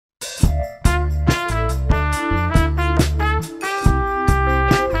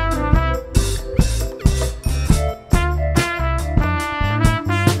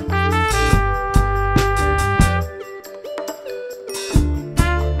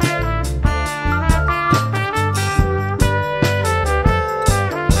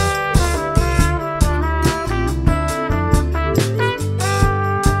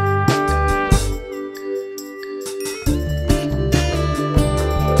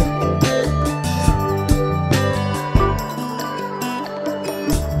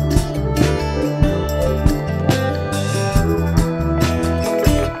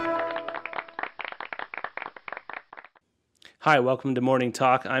Hi, welcome to Morning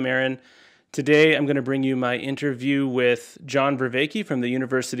Talk. I'm Aaron. Today I'm going to bring you my interview with John Vervaeke from the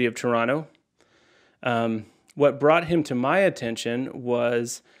University of Toronto. What brought him to my attention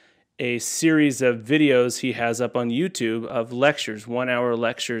was a series of videos he has up on YouTube of lectures, 1-hour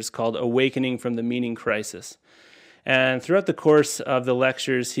lectures called Awakening from the Meaning Crisis. And throughout the course of the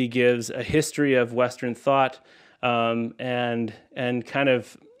lectures, he gives a history of Western thought and kind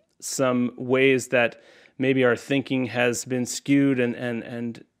of some ways that maybe our thinking has been skewed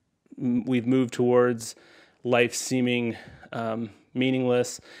and we've moved towards life seeming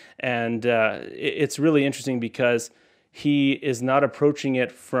meaningless. And it's really interesting because he is not approaching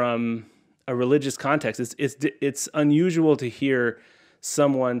it from a religious context. It's unusual to hear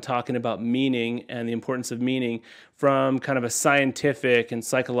someone talking about meaning and the importance of meaning from kind of a scientific and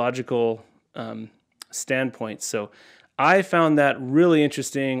psychological standpoint. So I found that really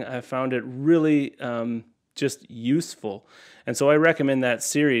interesting. I found it really just useful. And so I recommend that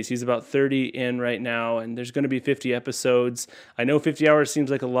series. He's about 30 in right now, and there's going to be 50 episodes. I know 50 hours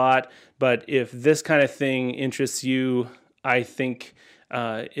seems like a lot, but if this kind of thing interests you, I think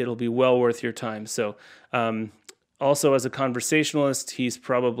it'll be well worth your time. So also as a conversationalist, he's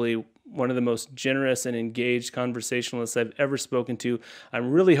probably one of the most generous and engaged conversationalists I've ever spoken to. I'm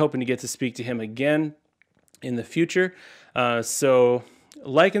really hoping to get to speak to him again in the future. So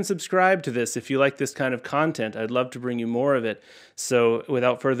like and subscribe to this if you like this kind of content. I'd love to bring you more of it. So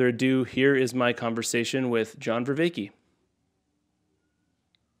without further ado, here is my conversation with John Vervaeke.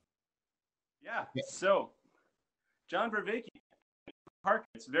 Yeah, so John Vervaeke, Parker,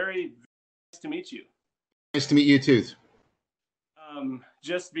 it's very nice to meet you. Nice to meet you too.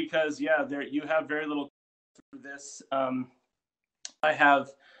 Just because, there you have very little for this. I have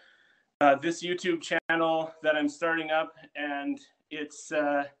this YouTube channel that I'm starting up, and it's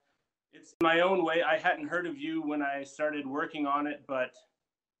my own way. I hadn't heard of you when I started working on it, but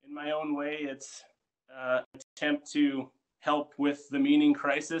in my own way, it's an attempt to help with the meaning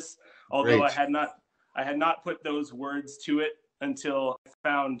crisis. Although Great. I had not put those words to it until I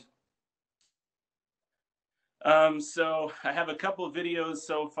found. So I have a couple of videos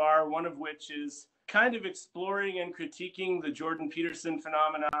so far, one of which is kind of exploring and critiquing the Jordan Peterson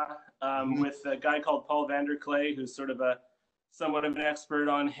phenomena with a guy called Paul VanderKlay, who's sort of somewhat of an expert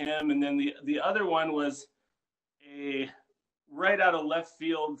on him. And then the other one was a right out of left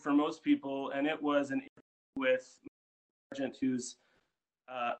field for most people, and it was an interview with Sargent, who's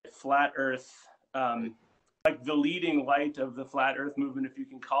flat Earth, like the leading light of the flat Earth movement, if you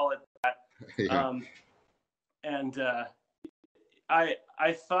can call it that. Yeah.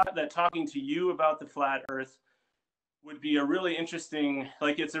 I thought that talking to you about the flat Earth would be a really interesting,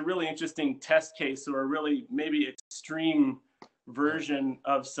 it's a really interesting test case, or a really maybe extreme version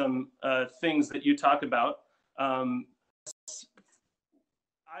of some things that you talk about. I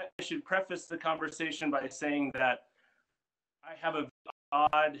should preface the conversation by saying that I have a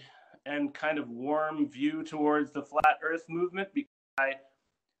odd and kind of warm view towards the flat Earth movement, because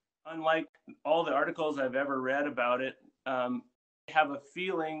unlike all the articles I've ever read about it, I have a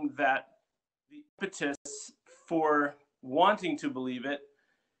feeling that the impetus for wanting to believe it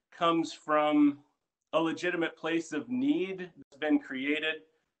comes from a legitimate place of need that's been created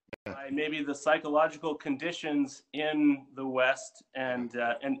by maybe the psychological conditions in the West and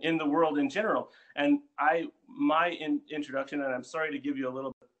in the world in general. And my introduction, and I'm sorry to give you a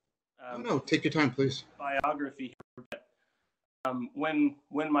little bit. No, take your time, please. Biography here, but when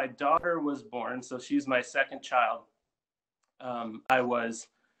my daughter was born, so she's my second child, I was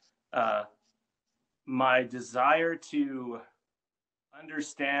my desire to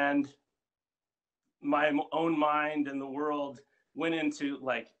understand my own mind and the world went into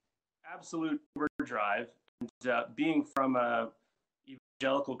absolute overdrive. And being from a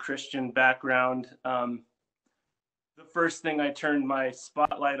evangelical Christian background, the first thing I turned my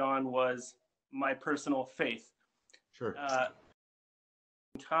spotlight on was my personal faith. Sure.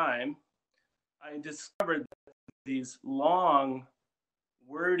 Time, I discovered these long,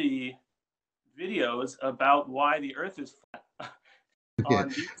 wordy videos about why the Earth is flat on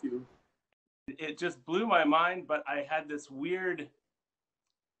YouTube. It just blew my mind, but I had this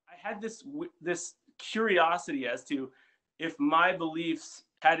curiosity as to if my beliefs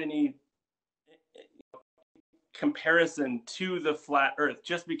had any comparison to the flat Earth,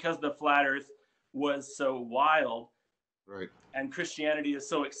 just because the flat Earth was so wild, right, and Christianity is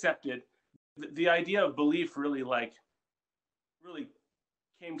so accepted. The idea of belief really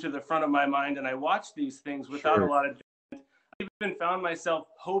came to the front of my mind, and I watched these things without a lot of judgment. I even found myself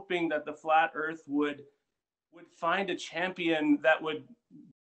hoping that the flat Earth would find a champion that would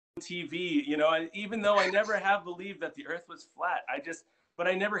TV, you know, and even though I never have believed that the earth was flat, but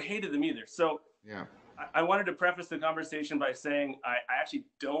I never hated them either. So yeah, I wanted to preface the conversation by saying I actually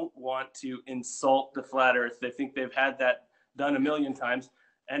don't want to insult the flat earth. I think they've had that done a million times.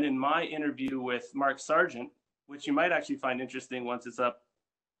 And in my interview with Mark Sargent, which you might actually find interesting once it's up,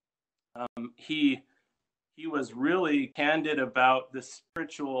 he was really candid about the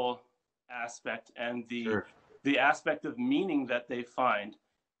spiritual aspect and the aspect of meaning that they find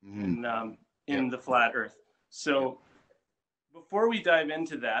in the flat earth. So before we dive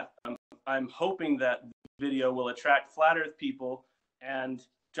into that, I'm hoping that the video will attract flat earth people and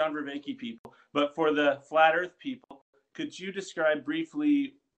John Vervaeke people. But for the flat earth people, could you describe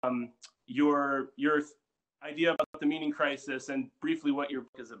briefly your idea about the meaning crisis and briefly what your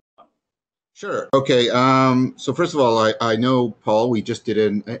book is about? Sure. Okay. So first of all, I know Paul. We just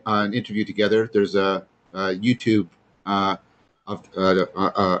did an interview together. There's a YouTube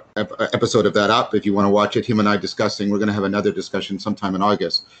episode of that up if you want to watch it. Him and I discussing. We're going to have another discussion sometime in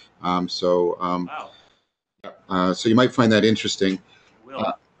August. Wow. So you might find that interesting. I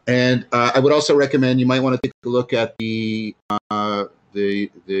will. And I would also recommend you might want to take a look at the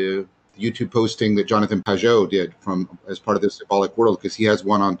YouTube posting that Jonathan Pageau did as part of the Symbolic World, because he has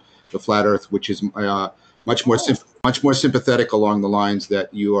one on the flat Earth, which is much more sympathetic along the lines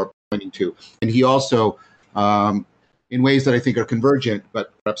that you are pointing to. And he also, in ways that I think are convergent,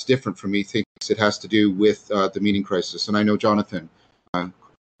 but perhaps different from me, thinks it has to do with the meaning crisis. And I know Jonathan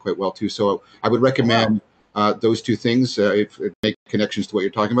quite well too. So I would recommend those two things if it make connections to what you're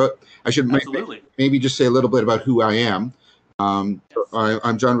talking about. I should maybe just say a little bit about who I am. I'm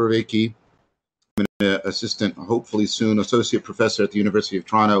John Vervaeke. I'm an assistant, hopefully soon, associate professor at the University of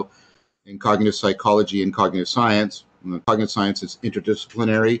Toronto in cognitive psychology and cognitive science. Cognitive science is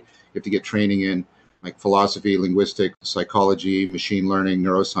interdisciplinary. You have to get training in like philosophy, linguistics, psychology, machine learning,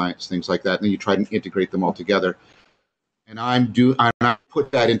 neuroscience, things like that. And then you try to integrate them all together. And I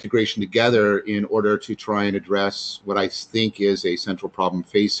put that integration together in order to try and address what I think is a central problem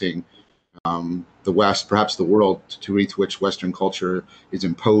facing the West, perhaps the world, to which Western culture is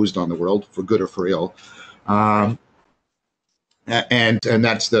imposed on the world, for good or for ill. And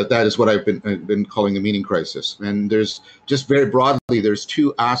that is what I've been calling the meaning crisis. And there's just very broadly, there's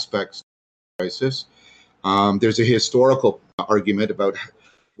two aspects to the crisis. There's a historical argument about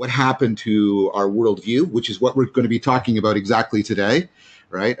what happened to our worldview, which is what we're going to be talking about exactly today,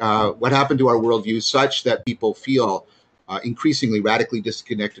 right? What happened to our worldview such that people feel increasingly radically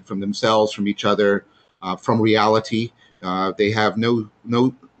disconnected from themselves, from each other, from reality. They have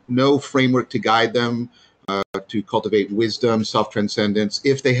no framework to guide them to cultivate wisdom, self-transcendence.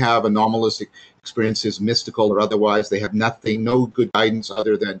 If they have anomalous experiences, mystical or otherwise, they have nothing, no good guidance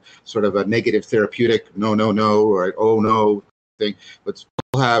other than sort of a negative therapeutic no, or oh no thing. But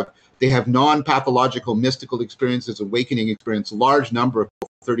they have non-pathological mystical experiences, awakening experience, large number of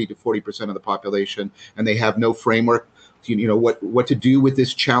 30 to 40% of the population, and they have no framework to, what to do with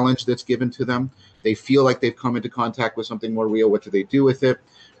this challenge that's given to them. They feel like they've come into contact with something more real. What do they do with it,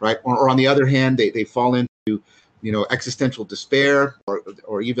 right? Or on the other hand, they fall into, existential despair,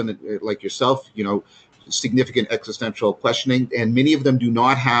 or even like yourself, significant existential questioning. And many of them do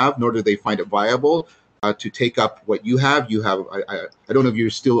not have, nor do they find it viable to take up what you have. I don't know if you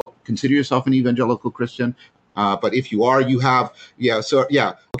still consider yourself an evangelical Christian, but if you are, you have,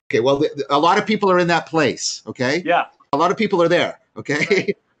 okay, well, a lot of people are in that place, okay? Yeah. A lot of people are there,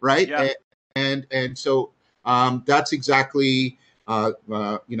 okay? Right? Yeah. And so that's exactly,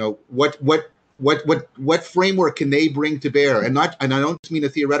 what framework can they bring to bear? And I don't mean a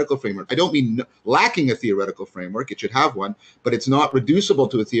theoretical framework. I don't mean lacking a theoretical framework. It should have one, but it's not reducible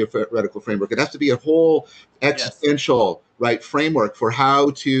to a theoretical framework. It has to be a whole existential, right, framework for how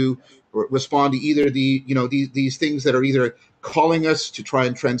to respond to either these things that are either calling us to try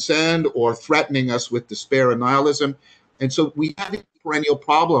and transcend or threatening us with despair and nihilism. And so we have these perennial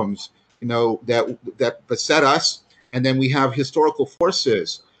problems, that beset us, and then we have historical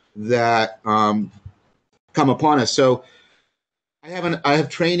forces that come upon us. So I have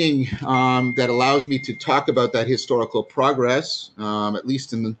training that allows me to talk about that historical progress, at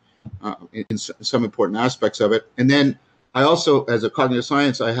least in some important aspects of it. And then I also, as a cognitive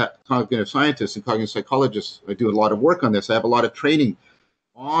scientist and cognitive psychologist, I do a lot of work on this. I have a lot of training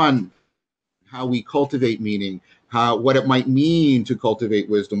on how we cultivate meaning, what it might mean to cultivate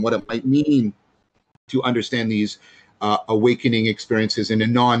wisdom, what it might mean to understand these awakening experiences in a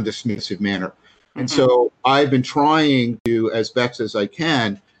non-dismissive manner. And so I've been trying to, as best as I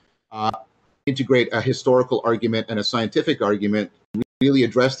can, integrate a historical argument and a scientific argument, really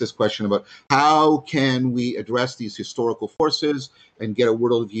address this question about how can we address these historical forces and get a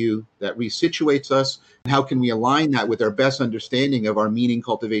worldview that resituates us, and how can we align that with our best understanding of our meaning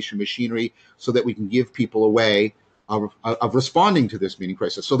cultivation machinery so that we can give people a way of responding to this meaning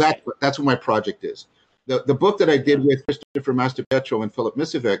crisis. So that's what my project is. The book that I did with Christopher Mastropietro and Philip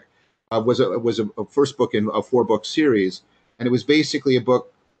Misevic was a first book in a 4-book series, and it was basically a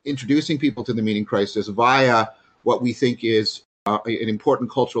book introducing people to the meaning crisis via what we think is an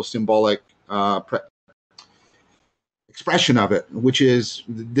important cultural symbolic expression of it, which is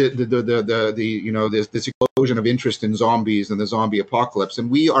this explosion of interest in zombies and the zombie apocalypse.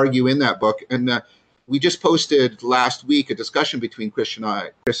 And we argue in that book, and we just posted last week a discussion between Chris and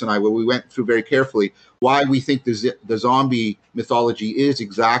I, where we went through very carefully why we think the zombie mythology is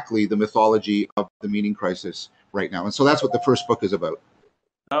exactly the mythology of the meaning crisis right now. And so that's what the first book is about.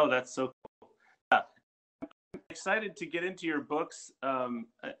 Oh, that's so cool. Yeah. I'm excited to get into your books.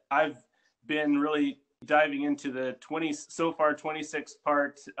 I've been really diving into the 26-part meaning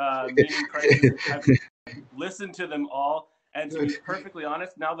crisis. I've listened to them all. And to be perfectly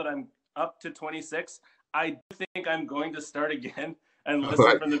honest, now that I'm up to 26, I think I'm going to start again and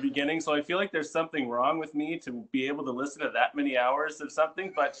listen from the beginning. So I feel like there's something wrong with me to be able to listen to that many hours of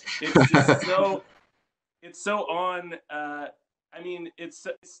something, but it's just so on. I mean, it's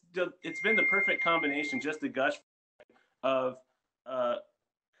been the perfect combination, just a gush of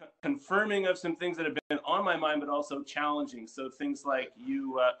confirming of some things that have been on my mind, but also challenging. So things like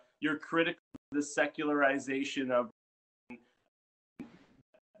you're critical of the secularization of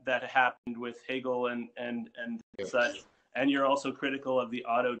that happened with Hegel and such, and you're also critical of the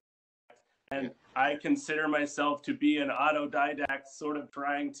autodidact. And I consider myself to be an autodidact, sort of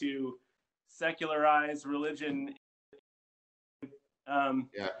trying to secularize religion.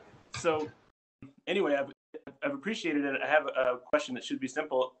 So anyway, I've appreciated it. I have a question that should be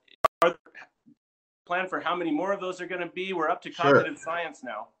simple. Are there plan for how many more of those are going to be? We're up to cognitive science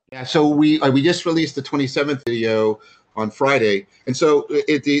now. Yeah, so we just released the 27th video on Friday, and so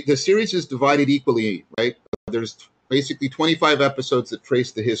the series is divided equally, right? There's basically 25 episodes that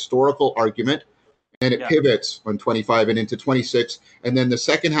trace the historical argument, and it pivots on 25 and into 26. And then the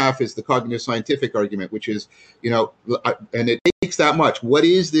second half is the cognitive scientific argument, which is, and it takes that much. What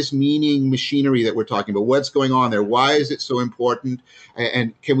is this meaning machinery that we're talking about? What's going on there? Why is it so important?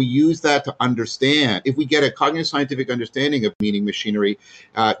 And can we use that to understand? If we get a cognitive scientific understanding of meaning machinery,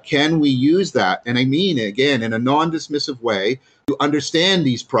 can we use that? And I mean, again, in a non-dismissive way, to understand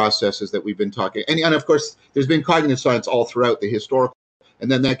these processes that we've been talking. And of course, there's been cognitive science all throughout the historical, and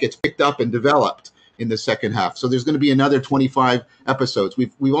then that gets picked up and developed in the second half. So there's going to be another 25 episodes.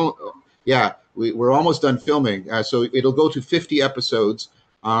 We're almost done filming. So it'll go to 50 episodes.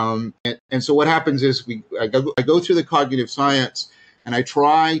 And so what happens is I go through the cognitive science, and I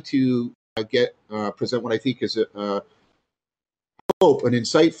try to present what I think is an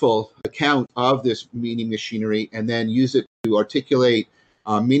insightful account of this meaning machinery, and then use it to articulate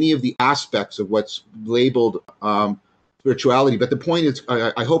many of the aspects of what's labeled spirituality. But the point is,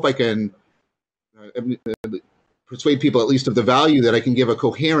 I hope I can persuade people at least of the value that I can give a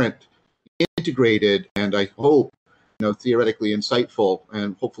coherent, integrated, and I hope theoretically insightful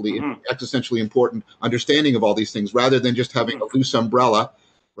and hopefully existentially important understanding of all these things, rather than just having a loose umbrella,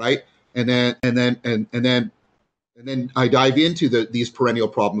 right? And then I dive into these perennial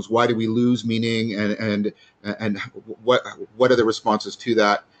problems. Why do we lose meaning, and what are the responses to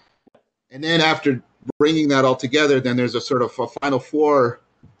that? And then after bringing that all together, then there's a sort of a final 4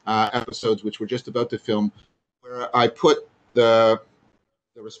 episodes, which we're just about to film, where I put the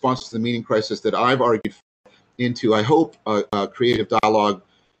response to the meaning crisis that I've argued into, I hope, a creative dialogue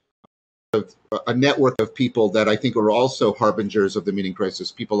of a network of people that I think are also harbingers of the meaning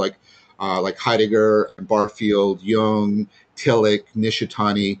crisis. People like Heidegger, Barfield, Jung, Tillich,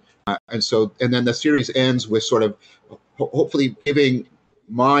 Nishitani, and then the series ends with sort of hopefully giving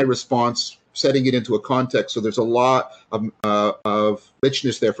my response, setting it into a context. So there's a lot of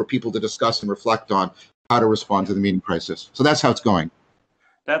richness there for people to discuss and reflect on how to respond to the meaning crisis. So that's how it's going.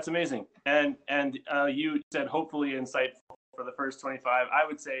 That's amazing. And you said hopefully insightful for the first 25. I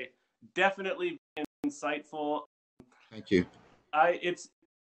would say definitely insightful. Thank you. It's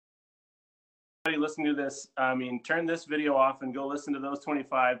listening to this. I mean, turn this video off and go listen to those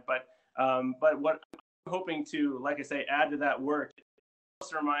 25. But what I'm hoping to, like I say, add to that work, it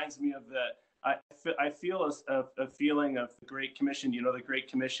also reminds me of I feel a feeling of the Great Commission. The Great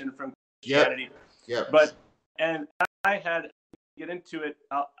Commission from Christianity. Yeah. And I had get into it.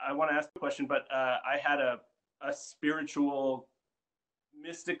 I want to ask a question, but I had a spiritual,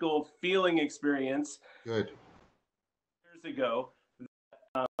 mystical feeling experience. Good. Years ago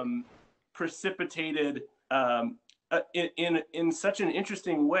precipitated in such an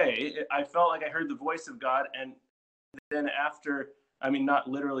interesting way. I felt like I heard the voice of God, and then after, I mean, not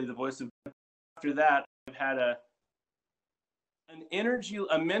literally the voice of God, after that, I've had a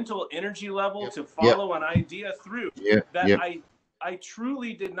mental energy level to follow an idea through that I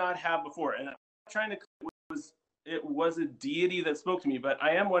truly did not have before. And I'm trying to, it was a deity that spoke to me, but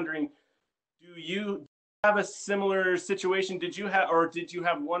I am wondering, do you have a similar situation? Did you have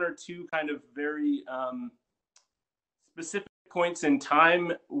one or two kind of very specific points in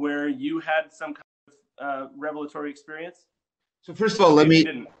time where you had some kind of revelatory experience? So first of all, let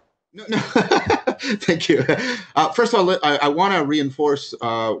me. No. Thank you. First of all, I want to reinforce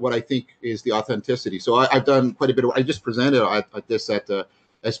what I think is the authenticity. So I've done quite a bit of. I just presented at the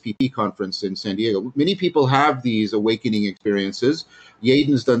SPP conference in San Diego. Many people have these awakening experiences.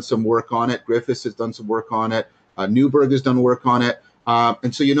 Yaden's done some work on it. Griffiths has done some work on it. Newberg has done work on it.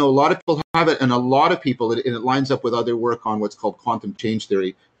 And so, a lot of people have it, and a lot of people, and it lines up with other work on what's called quantum change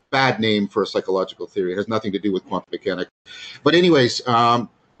theory. Bad name for a psychological theory. It has nothing to do with quantum mechanics. But anyways,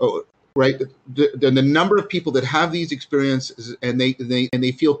 right, the number of people that have these experiences and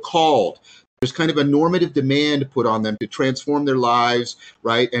they feel called. There's kind of a normative demand put on them to transform their lives,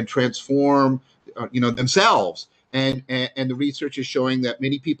 right, and transform, themselves. And the research is showing that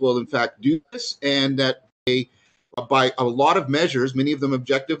many people, in fact, do this, and that they, by a lot of measures, many of them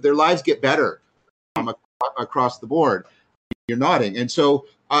objective, their lives get better across the board. You're nodding, and so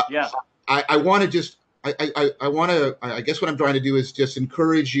I want to just. I want to. I guess what I'm trying to do is just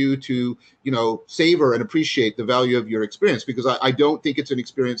encourage you to, savor and appreciate the value of your experience, because I don't think it's an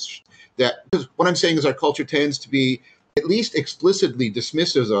experience that. Because what I'm saying is our culture tends to be at least explicitly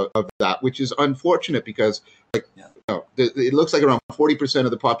dismissive of that, which is unfortunate, because it looks like around 40%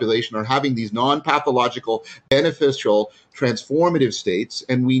 of the population are having these non-pathological, beneficial, transformative states,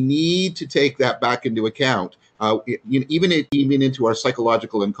 and we need to take that back into account. Even into our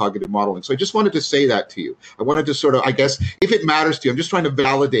psychological and cognitive modeling. So I just wanted to say that to you. I wanted to sort of, I guess, if it matters to you, I'm just trying to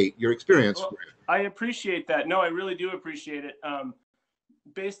validate your experience. Well, I appreciate that. No, I really do appreciate it.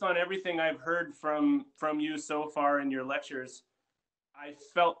 Based on everything I've heard from you so far in your lectures, I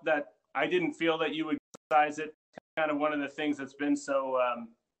felt that I didn't feel that you would criticize it. Kind of one of the things that's been so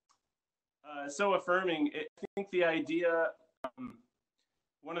affirming. I think the idea,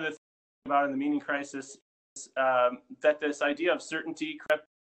 one of the things about in the meaning crisis, that this idea of certainty crept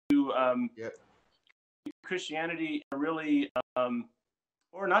to Christianity, really,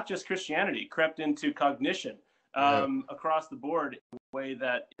 or not just Christianity, crept into cognition across the board in a way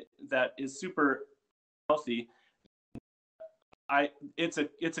that is super healthy. It's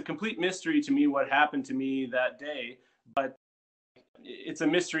a complete mystery to me what happened to me that day, but it's a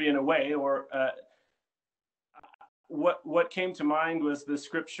mystery in a way. Or what came to mind was the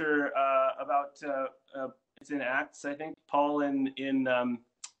scripture about. It's in Acts, I think. Paul in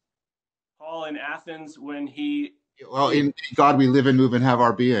Athens, when he. Well, in God we live and move and have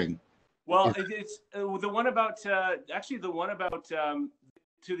our being. It's the one about actually the one about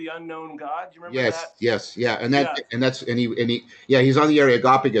to the unknown God. Do you remember that? Yes, yeah, and he's on the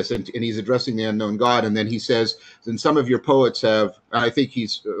Areopagus, and he's addressing the unknown God, and then he says, and some of your poets have, and I think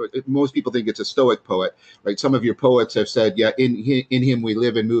most people think it's a Stoic poet, right? Some of your poets have said, in him we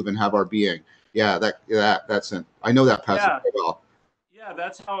live and move and have our being. Yeah, that's it. I know that passage very well. Yeah,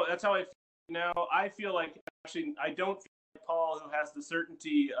 that's how I feel now. I feel like, actually, I don't feel like Paul, who has the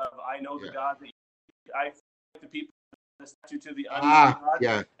certainty of I know the God that I feel like the people the statue to the unknown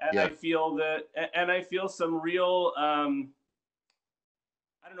God. I feel that, and I feel some real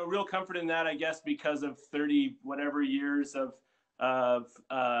real comfort in that, I guess, because of 30 whatever years of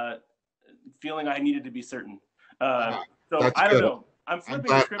feeling I needed to be certain. So I don't know. I'm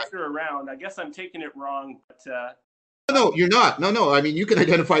flipping the scripture around. I guess I'm taking it wrong, but no, you're not. No. I mean, you can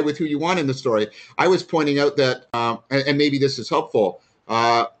identify with who you want in the story. I was pointing out that, and maybe this is helpful,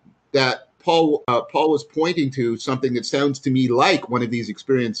 that Paul was pointing to something that sounds to me like one of these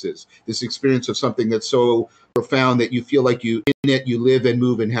experiences. This experience of something that's so profound that you feel like you live and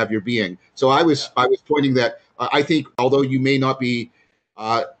move and have your being. So I was pointing that I think, although you may not be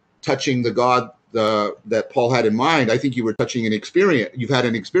touching the God that Paul had in mind, I think you were touching an experience. You've had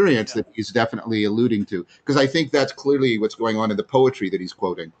an experience that he's definitely alluding to, because I think that's clearly what's going on in the poetry that he's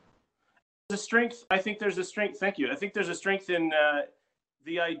quoting. The strength. I think there's a strength. Thank you. I think there's a strength in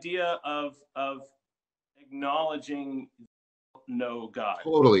the idea of acknowledging no God.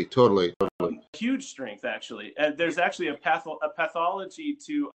 Totally. Huge strength, actually. There's actually a pathology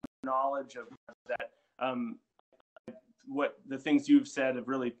to knowledge of that. What the things you've said have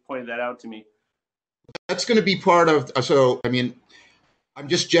really pointed that out to me. That's going to be part of. So, I mean, I'm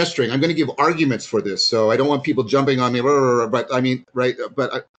just gesturing. I'm going to give arguments for this, so I don't want people jumping on me. But I mean, right?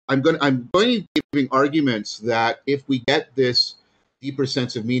 But I'm going to be giving arguments that if we get this deeper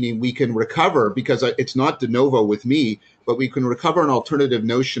sense of meaning, we can recover, because it's not de novo with me, but we can recover an alternative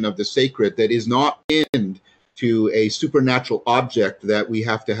notion of the sacred that is not pinned to a supernatural object that we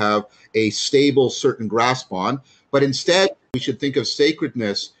have to have a stable, certain grasp on, but instead we should think of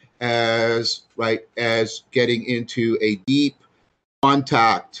sacredness as as getting into a deep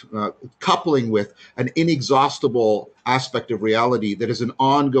contact, coupling with an inexhaustible aspect of reality that is an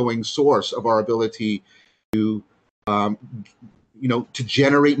ongoing source of our ability to, um, to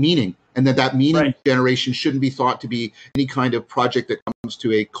generate meaning, and that meaning Right. generation shouldn't be thought to be any kind of project that comes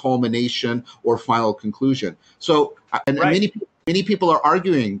to a culmination or final conclusion. So, and Right. many people are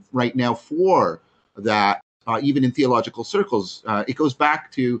arguing right now for that, even in theological circles. It goes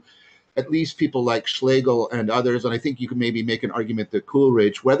back to at least people like Schlegel and others, and I think you can maybe make an argument that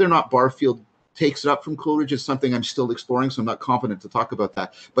Coleridge, whether or not Barfield takes it up from Coleridge is something I'm still exploring, so I'm not competent to talk about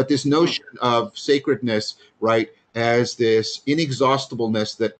that. But this notion of sacredness, right, as this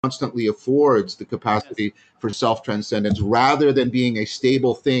inexhaustibleness that constantly affords the capacity for self-transcendence, rather than being a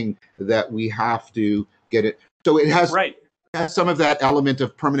stable thing that we have to get it. So it has some of that element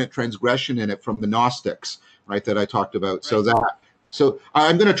of permanent transgression in it from the Gnostics, right, that I talked about. So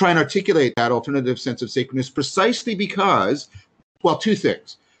I'm going to try and articulate that alternative sense of sacredness precisely because, well, two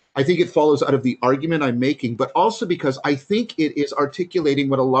things. I think it follows out of the argument I'm making, but also because I think it is articulating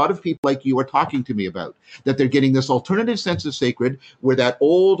what a lot of people like you are talking to me about, that they're getting this alternative sense of sacred where that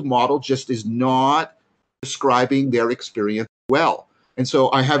old model just is not describing their experience well. And so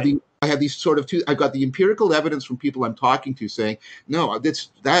I have these sort of two. I've got the empirical evidence from people I'm talking to saying, no, this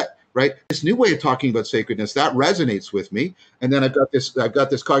new way of talking about sacredness that resonates with me. And then I've got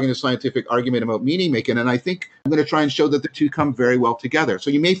this cognitive scientific argument about meaning making, and I think I'm going to try and show that the two come very well together. So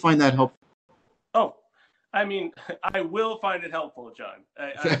you may find that helpful. Oh, I mean, I will find it helpful, John.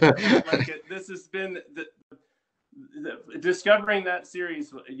 I like it. This has been discovering that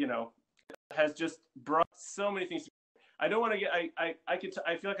series, has just brought so many things. I don't want to get. I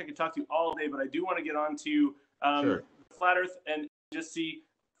feel like I could talk to you all day, but I do want to get on to Flat Earth and just see.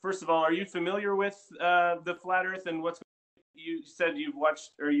 First of all, are you familiar with the Flat Earth and what's? You said you've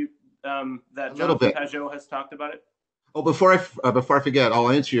watched, or that Jonathan Pageau has talked about it. Oh, before I forget, I'll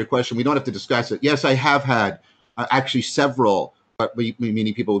answer your question. We don't have to discuss it. Yes, I have had actually several, what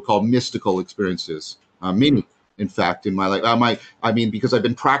many people would call mystical experiences. Many, in fact, in my life. Because I've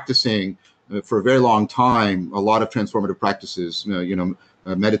been practicing for a very long time, a lot of transformative practices.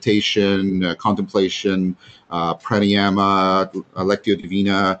 Meditation, contemplation, pranayama, lectio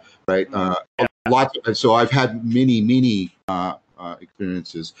divina, right? Lots. So I've had many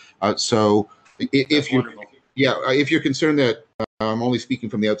experiences. So if you're concerned that I'm only speaking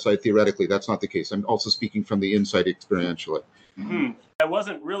from the outside theoretically, that's not the case. I'm also speaking from the inside experientially. I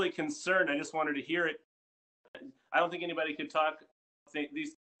wasn't really concerned. I just wanted to hear it. I don't think anybody could talk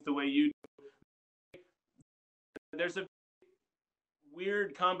these the way you do. There's a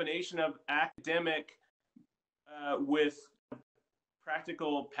weird combination of academic with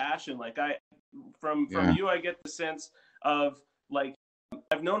practical passion. Like from you, I get the sense of like,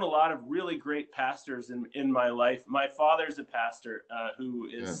 I've known a lot of really great pastors in my life. My father's a pastor who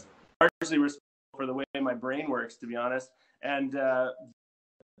is largely responsible for the way my brain works, to be honest. And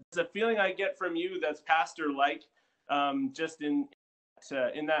it's a feeling I get from you that's pastor-like, just in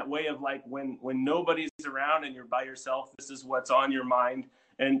that way of like when nobody's around and you're by yourself, this is what's on your mind,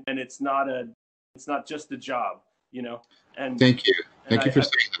 and it's not just a job, And thank you for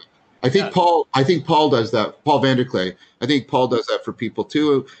saying that. I think Paul does that. Paul VanderKlay. I think Paul does that for people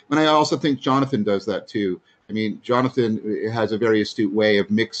too, and I also think Jonathan does that too. I mean, Jonathan has a very astute way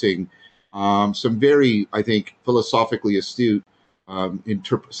of mixing some very, I think, philosophically astute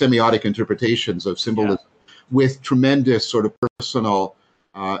semiotic interpretations of symbolism with tremendous sort of personal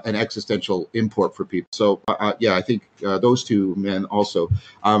and existential import for people. So I think those two men also,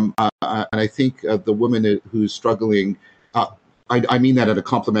 and I think the woman who's struggling. I mean that in a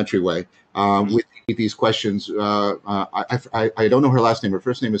complimentary way with these questions. I don't know her last name. Her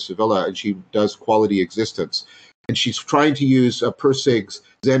first name is Sevilla, and she does quality existence. And she's trying to use Pirsig's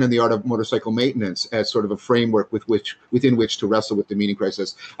Zen and the Art of Motorcycle Maintenance as sort of a framework within which to wrestle with the meaning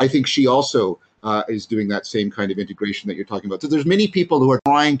crisis. I think she also is doing that same kind of integration that you're talking about. So there's many people who are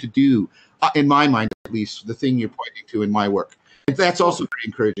trying to do, in my mind at least, the thing you're pointing to in my work. And that's also very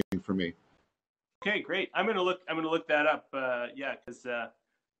encouraging for me. Okay, great. I'm gonna look that up. Because there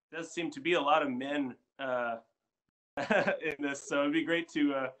does seem to be a lot of men in this, so it'd be great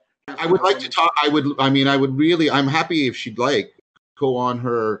to. I would like to talk. I would really. I'm happy if she'd like. go on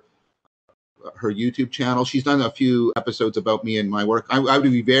her YouTube channel. She's done a few episodes about me and my work. I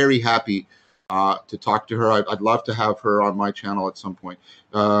would be very happy to talk to her. I'd love to have her on my channel at some point.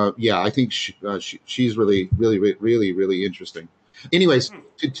 Yeah, I think she's really, really, really, really interesting. Anyways,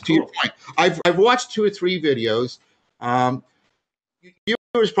 to your point, I've watched 2 or 3 videos.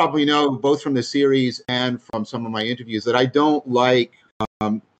 Viewers probably know, both from the series and from some of my interviews, that I don't like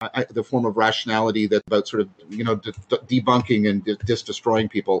the form of rationality that's about sort of, debunking and just destroying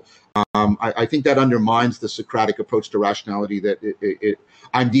people. I think that undermines the Socratic approach to rationality that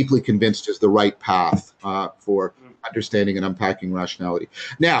I'm deeply convinced is the right path for understanding and unpacking rationality.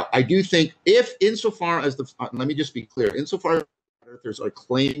 Now, I do think insofar as let me just be clear, insofar as earthers are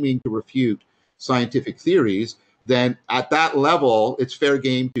claiming to refute scientific theories, then at that level, it's fair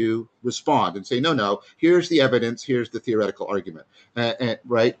game to respond and say, no, here's the evidence, here's the theoretical argument,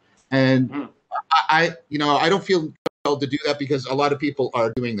 right? And I don't feel compelled to do that because a lot of people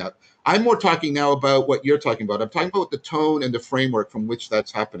are doing that. I'm more talking now about what you're talking about. I'm talking about the tone and the framework from which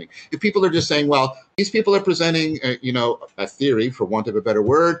that's happening. If people are just saying, well, these people are presenting, a theory, for want of a better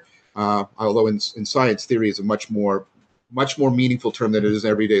word, although in science, theory is a much more meaningful term than it is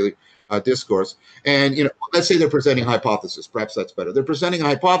in everyday discourse. And, let's say they're presenting a hypothesis. Perhaps that's better. They're presenting a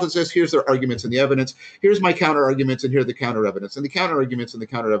hypothesis. Here's their arguments and the evidence. Here's my counter arguments, and here are the counter evidence. And the counter arguments and the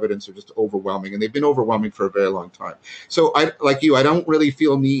counter evidence are just overwhelming, and they've been overwhelming for a very long time. So I don't really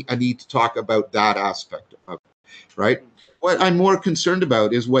feel a need to talk about that aspect of it, right? What I'm more concerned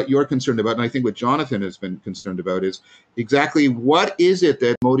about is what you're concerned about, and I think what Jonathan has been concerned about is exactly what is it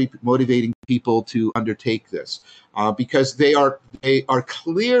that motivating people to undertake this, because they are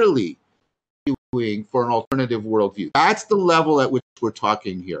clearly for an alternative worldview. That's the level at which we're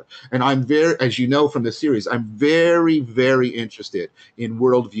talking here. And I'm as you know from the series, I'm very, very interested in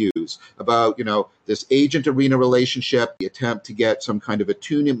worldviews about, this agent-arena relationship, the attempt to get some kind of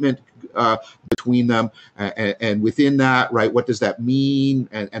attunement between them, and within that, right, what does that mean,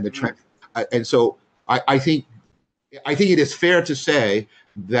 and the trend. And so I think it is fair to say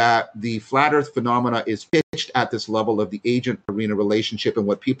that the flat earth phenomena is pitched at this level of the agent-arena relationship, and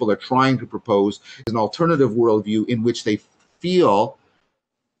what people are trying to propose is an alternative worldview in which they feel,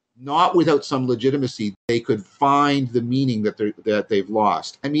 not without some legitimacy, they could find the meaning that they've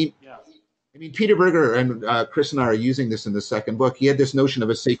lost. I mean, Peter Berger and Chris and I are using this in the second book. He had this notion of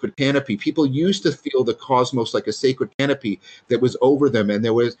a sacred canopy. People used to feel the cosmos like a sacred canopy that was over them, and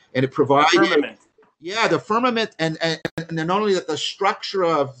it provided. Yeah, the firmament, and not only that, the structure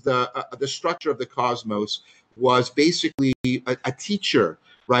of the cosmos was basically a teacher,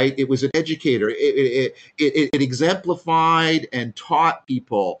 right? It was an educator. It exemplified and taught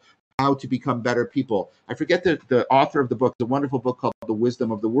people how to become better people. I forget the author of the book, the wonderful book called The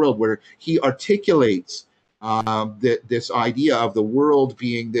Wisdom of the World, where he articulates this idea of the world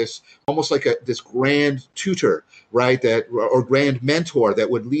being this almost like this grand tutor, right? Or grand mentor that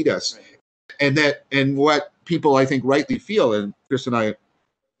would lead us. Right. And what people, I think, rightly feel, and Chris and I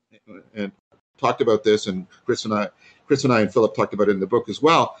talked about this, and Chris and I and Philip talked about it in the book as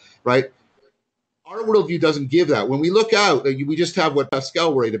well, right? Our worldview doesn't give that. When we look out, we just have what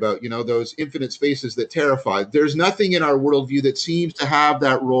Pascal worried about, those infinite spaces that terrify. There's nothing in our worldview that seems to have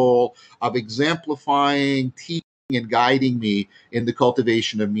that role of exemplifying, teaching, and guiding me in the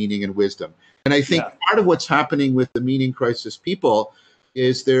cultivation of meaning and wisdom. And I think part of what's happening with the meaning crisis people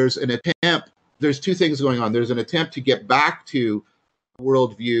is there's 2 things going on. There's an attempt to get back to a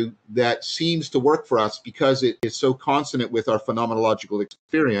worldview that seems to work for us because it is so consonant with our phenomenological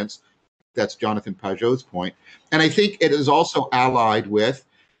experience. That's Jonathan Pajot's point. And I think it is also allied with,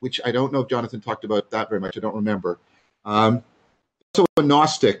 which I don't know if Jonathan talked about that very much, I don't remember, also a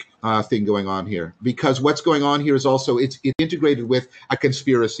Gnostic thing going on here, because what's going on here is also it's integrated with a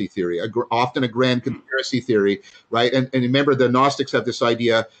conspiracy theory, often a grand conspiracy theory, right? And remember, the Gnostics have this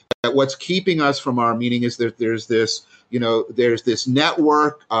idea that what's keeping us from our meaning is that there's this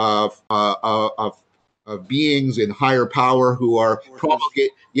network of beings in higher power who are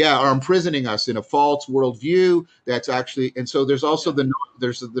are imprisoning us in a false worldview. That's actually, and so there's also the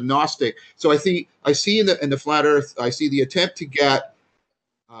Gnostic. So I see in the flat Earth, I see the attempt to get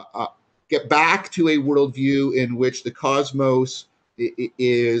back to a worldview in which the cosmos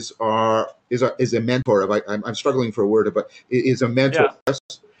is a mentor. I'm struggling for a word, but is a mentor. Yeah.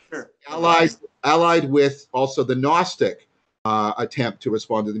 Sure. Allied with also the Gnostic attempt to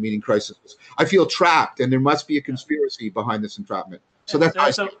respond to the meaning crisis. I feel trapped, and there must be a conspiracy behind this entrapment. So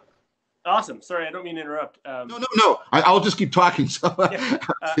that's Awesome. Sorry, I don't mean to interrupt. No. I'll just keep talking. So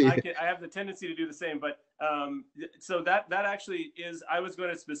Yeah, I have the tendency to do the same. But so that actually is. I was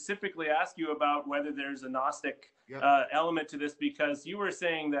going to specifically ask you about whether there's a Gnostic element to this, because you were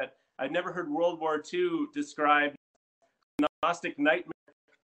saying that I'd never heard World War II described Gnostic nightmare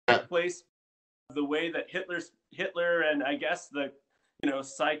place the way that Hitler and I guess the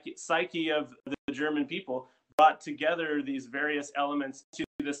psyche of the German people brought together these various elements to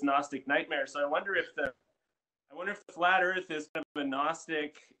this Gnostic nightmare. So I wonder if the flat Earth is kind of a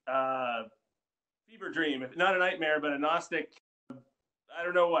Gnostic fever dream, if not a nightmare, but a Gnostic, I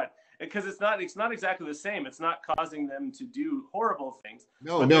don't know what, because it's not exactly the same. It's not causing them to do horrible things.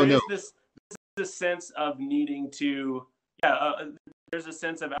 No. Is this sense of needing to, there's a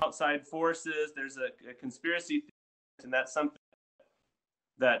sense of outside forces. There's a conspiracy, and that's something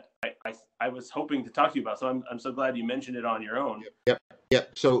that I was hoping to talk to you about. So I'm so glad you mentioned it on your own.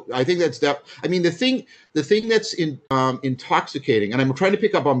 Yep. So I think that's that. I mean, the thing that's intoxicating, and I'm trying to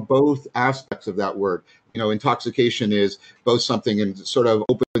pick up on both aspects of that word. Intoxication is both something and sort of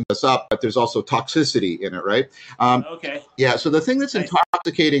opens us up, but there's also toxicity in it, right? Okay. Yeah. So the thing that's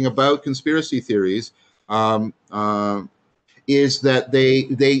intoxicating about conspiracy theories is that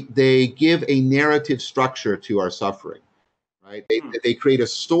they give a narrative structure to our suffering, right? They create a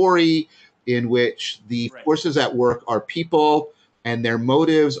story in which the forces at work are people, and their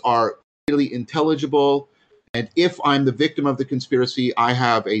motives are really intelligible. And if I'm the victim of the conspiracy, I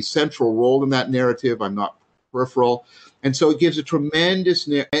have a central role in that narrative. I'm not peripheral. And so it gives a tremendous,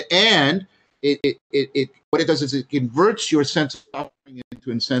 and what it does is it converts your sense of suffering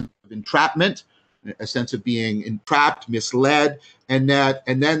into a sense of entrapment, a sense of being entrapped, misled, and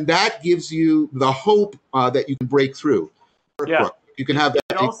then that gives you the hope that you can break through. Yeah. You can have that.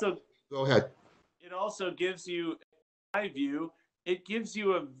 It also, go ahead. It also gives you, in my view, it gives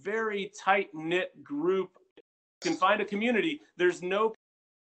you a very tight-knit group. You can find a community. There's no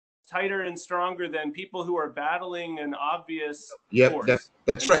tighter and stronger than people who are battling an obvious force.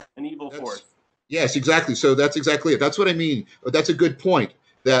 That's right. An evil force. Yes, exactly. So that's exactly it. That's what I mean. That's a good point.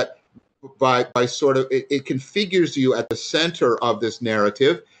 That by sort of it configures you at the center of this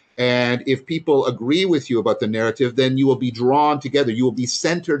narrative. And if people agree with you about the narrative, then you will be drawn together. You will be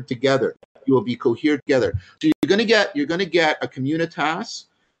centered together. You will be cohered together. So you're going to get a communitas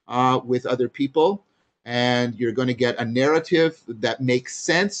with other people, and you're going to get a narrative that makes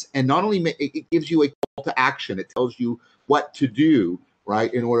sense. And not only it gives you a call to action, it tells you what to do,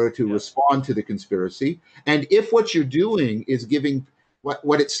 right, in order to respond to the conspiracy. And if what you're doing is giving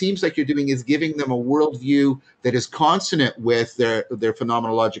what it seems like you're doing is giving them a worldview that is consonant with their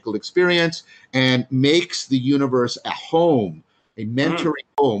phenomenological experience and makes the universe a home, a mentoring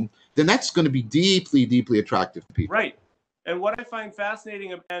home, then that's going to be deeply, deeply attractive to people. Right. And what I find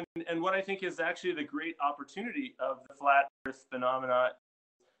fascinating and what I think is actually the great opportunity of the flat Earth phenomena,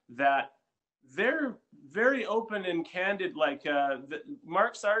 that they're very open and candid. Like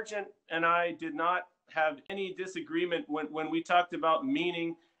Mark Sargent and I did not have any disagreement when we talked about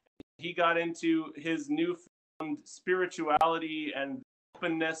meaning. He got into his newfound spirituality and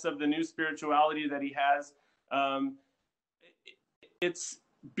openness of the new spirituality that he has. It's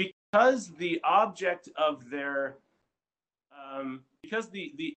because the object of their because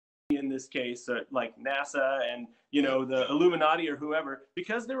the in this case like NASA and the Illuminati or whoever,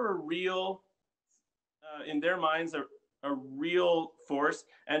 because they're a real in their minds a real force,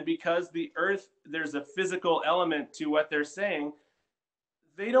 and because the Earth, there's a physical element to what they're saying,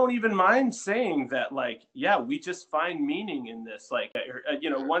 they don't even mind saying that, like, yeah, we just find meaning in this. Like,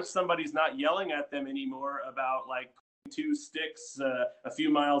 once somebody's not yelling at them anymore about like two sticks a few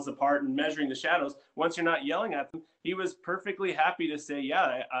miles apart and measuring the shadows, once you're not yelling at them, he was perfectly happy to say,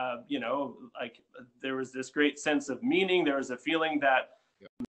 like there was this great sense of meaning. There was a feeling that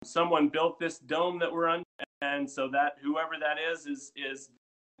someone built this dome that we're under, and so that whoever that is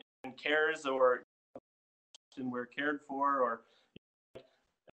and cares, or and we're cared for, or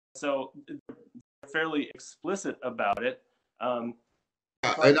so they're fairly explicit about it. Go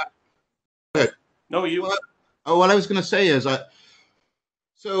ahead. No, you. What I was going to say is,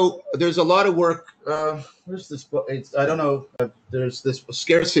 so there's a lot of work. Where's this book? I don't know. There's this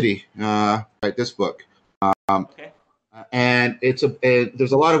Scarcity, right? This book. Okay. And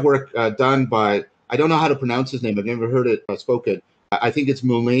there's a lot of work done by, I don't know how to pronounce his name. I've never heard it spoken. I think it's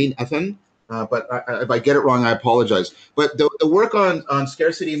Mullainathan, but if I get it wrong, I apologize. But the work on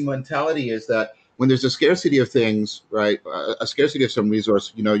scarcity mentality is that when there's a scarcity of things, right, a scarcity of some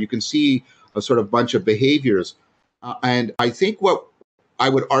resource, you can see a sort of bunch of behaviors. And I think what I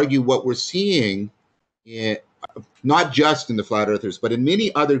would argue what we're seeing not just in the flat earthers, but in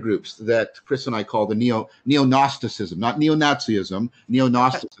many other groups that Chris and I call the neo-Gnosticism, not neo-Nazism,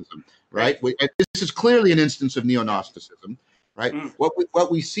 neo-Gnosticism, right? And this is clearly an instance of neo-Gnosticism, right?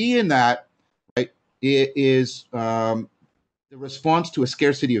 What we see in that, right, is the response to a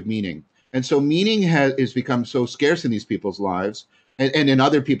scarcity of meaning. And so meaning has become so scarce in these people's lives and in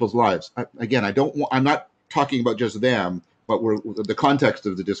other people's lives. Again, I'm not talking about just them, but the context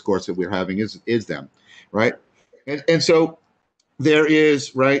of the discourse that we're having is them, right? And so there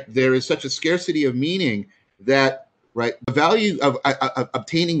is such a scarcity of meaning that, right, the value of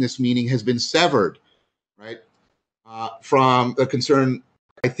obtaining this meaning has been severed, right, from the concern,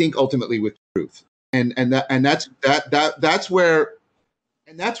 I think, ultimately with truth. And that's where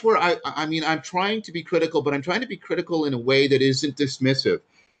I mean, I'm trying to be critical, but I'm trying to be critical in a way that isn't dismissive.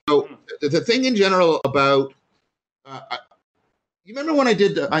 So the thing in general about you remember when I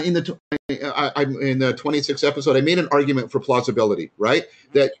did in the 26th episode, I made an argument for plausibility, right?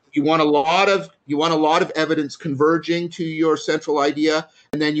 That you want a lot of evidence converging to your central idea,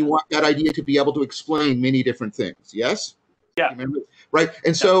 and then you want that idea to be able to explain many different things. Yes. Yeah. Remember? Right.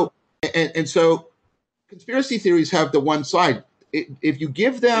 And so conspiracy theories have the one side. If you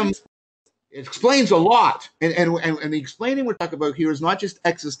give them, it explains a lot, and the explaining we're talking about here is not just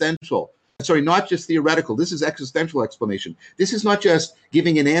existential. Sorry, not just theoretical. This is existential explanation. This is not just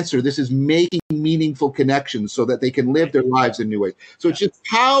giving an answer. This is making meaningful connections so that they can live their lives in new ways. So it's just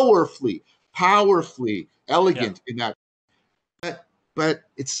powerfully elegant in that. But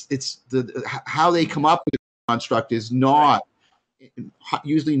it's how they come up with the construct is not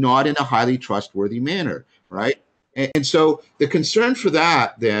usually not in a highly trustworthy manner, right? And so the concern for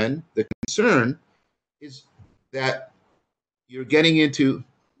that, then, the concern is that you're getting into.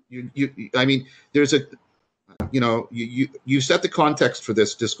 I mean, there's you set the context for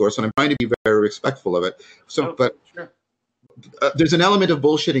this discourse, and I'm trying to be very respectful of it. So, there's an element of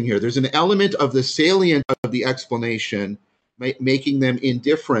bullshitting here. There's an element of the salient of the explanation, making them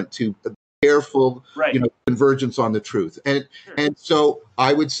indifferent to careful, convergence on the truth. And so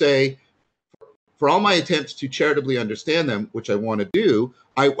I would say, for all my attempts to charitably understand them, which I want to do,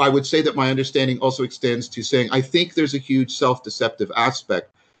 I would say that my understanding also extends to saying I think there's a huge self-deceptive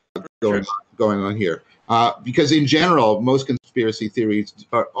aspect going on here, because in general, most conspiracy theories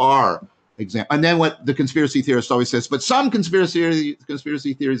are example. And then what the conspiracy theorist always says, but some conspiracy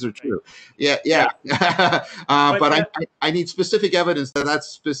theories are true. Yeah. But I need specific evidence that that's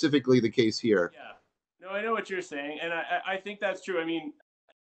specifically the case here. Yeah. No, I know what you're saying, and I think that's true. I mean,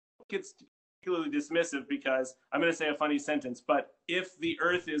 it's particularly dismissive because I'm going to say a funny sentence, but if the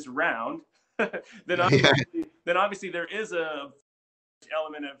Earth is round, then obviously there is a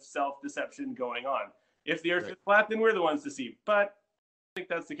element of self-deception going on. If the Earth is flat, then we're the ones deceived. But I think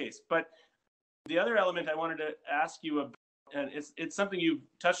that's the case. But the other element I wanted to ask you about, and it's something you've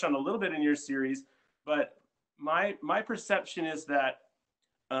touched on a little bit in your series, but my perception is that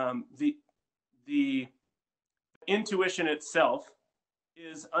the intuition itself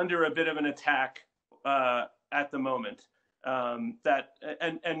is under a bit of an attack at the moment. And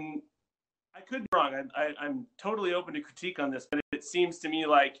I could be wrong. I'm totally open to critique on this, but it seems to me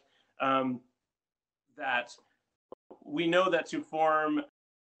like that we know that to form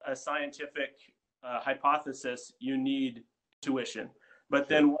a scientific hypothesis, you need intuition. But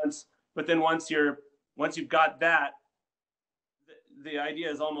then once you've got that, the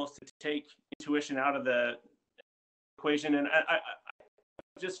idea is almost to take intuition out of the equation. And I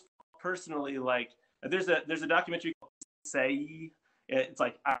just personally like there's a documentary called Say. It's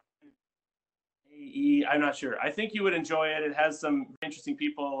like I'm not sure. I think you would enjoy it. It has some interesting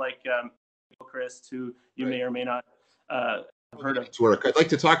people like Chris, who you may or may not have heard of. Work. I'd like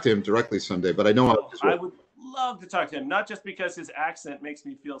to talk to him directly someday, but I know I would love to talk to him, not just because his accent makes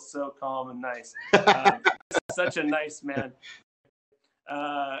me feel so calm and nice. Such a nice man.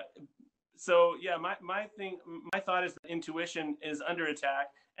 So yeah, my thought is that intuition is under attack,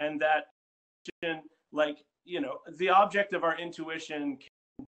 and that, like, the object of our intuition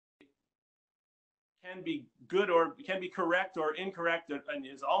can be good or can be correct or incorrect, and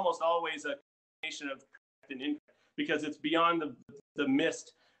is almost always a combination of correct and incorrect, because it's beyond the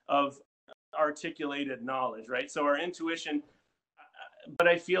mist of articulated knowledge, right? So our intuition, but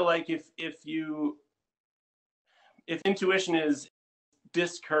I feel like if intuition is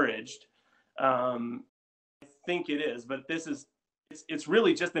discouraged, I think it is, but it's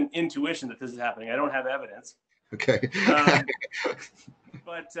really just an intuition that this is happening. I don't have evidence. Okay.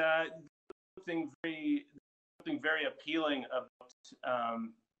 But something very appealing about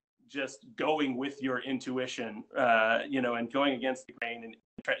just going with your intuition, and going against the grain, and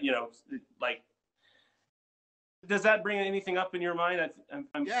like does that bring anything up in your mind?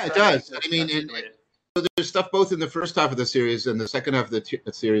 Yeah, it does. I mean, so there's stuff both in the first half of the series and the second half of the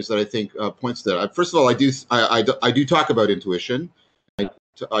series that I think points to that. First of all, I do talk about intuition.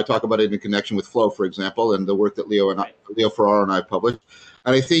 I talk about it in connection with flow, for example, and the work that Leo Ferraro and I published.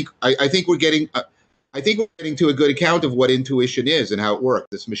 And I think we're getting to a good account of what intuition is and how it works.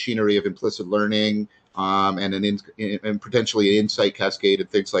 This machinery of implicit learning, and potentially an insight cascade and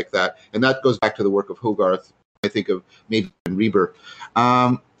things like that. And that goes back to the work of Hogarth, I think, of maybe Reber.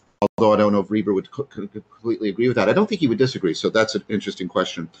 Although I don't know if Reber would completely agree with that. I don't think he would disagree. So that's an interesting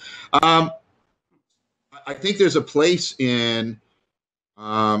question. I think there's a place in,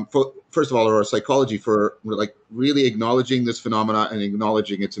 first of all, our psychology for like really acknowledging this phenomena and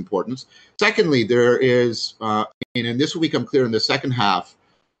acknowledging its importance. Secondly, there is, and this will become clear in the second half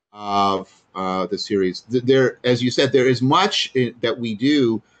of the series. There, as you said, there is much that we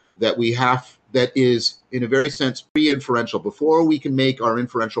do that is, in a very sense, pre-inferential. Before we can make our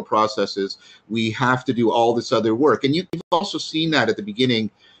inferential processes, we have to do all this other work. And you've also seen that at the beginning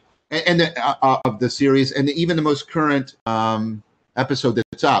of the series, and even the most current episode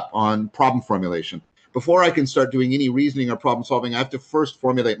that's up on problem formulation. Before I can start doing any reasoning or problem solving, I have to first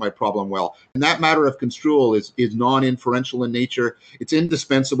formulate my problem well. And that matter of construal is non-inferential in nature. It's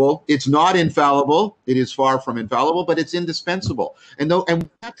indispensable. It's not infallible. It is far from infallible, but it's indispensable. And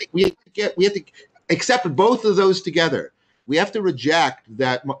we have to accept both of those together. We have to reject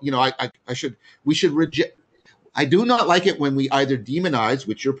that. We should reject. I do not like it when we either demonize,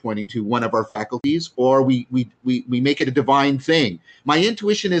 which you're pointing to, one of our faculties, or we make it a divine thing. My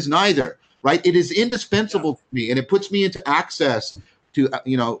intuition is neither. Right, it is indispensable to me, and it puts me into access to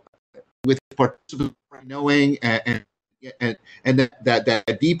with participant knowing and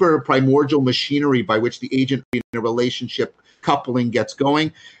that deeper primordial machinery by which the agent in a relationship coupling gets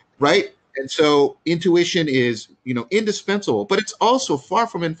going, right? And so intuition is indispensable, but it's also far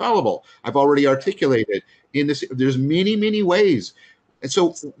from infallible. I've already articulated in this. There's many ways, and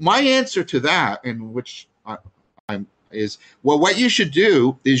so my answer to that, and which is, well, what you should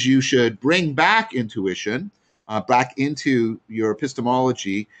do is you should bring back intuition back into your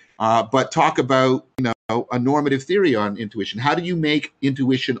epistemology, but talk about a normative theory on intuition. How do you make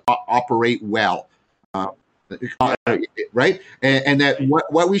intuition operate well, right? And that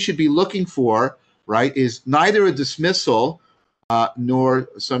what we should be looking for, right, is neither a dismissal nor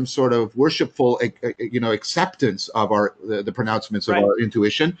some sort of worshipful acceptance of the pronouncements of our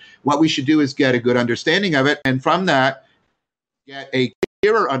intuition. What we should do is get a good understanding of it, and from that get a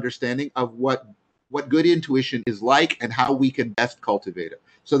clearer understanding of what good intuition is like and how we can best cultivate it.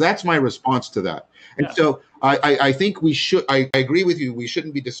 So that's my response to that. And so I think we should, I agree with you, we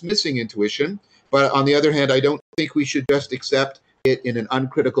shouldn't be dismissing intuition, but on the other hand, I don't think we should just accept it in an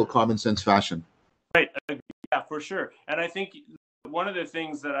uncritical common sense fashion. Right. Yeah, for sure. And I think one of the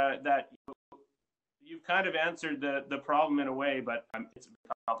things that you've kind of answered the problem in a way, but it's a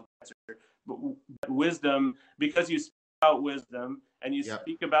complicated answer. But wisdom, because you speak about wisdom and you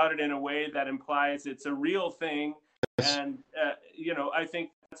speak about it in a way that implies it's a real thing, and I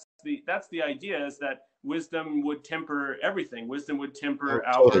think that's the idea, is that wisdom would temper everything. Wisdom would temper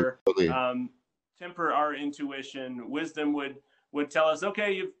temper our intuition. Wisdom would tell us,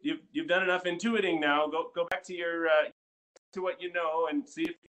 okay, you've done enough intuiting now. Go back to your to what you know and see if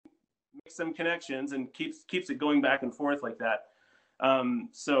you can make some connections, and keeps it going back and forth like that.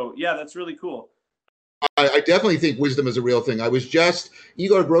 So yeah, that's really cool. I definitely think wisdom is a real thing.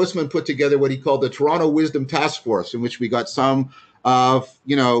 Igor Grossman put together what he called the Toronto Wisdom Task Force, in which we got some of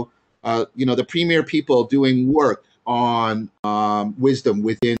the premier people doing work on wisdom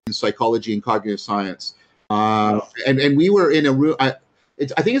within psychology and cognitive science. And we were in a room. I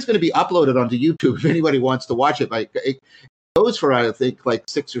think it's going to be uploaded onto YouTube if anybody wants to watch it. It goes for, I think, like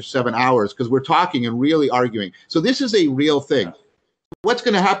 6 or 7 hours, because we're talking and really arguing. So this is a real thing. What's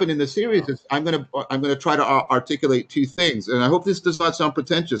going to happen in the series is I'm going to try to articulate two things, and I hope this does not sound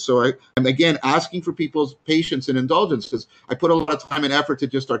pretentious. So I'm again asking for people's patience and indulgence, because I put a lot of time and effort to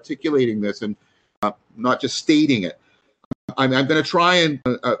just articulating this and not just stating it. I'm going to try and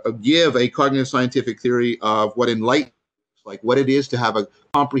give a cognitive scientific theory of what enlightenment is, like what it is to have a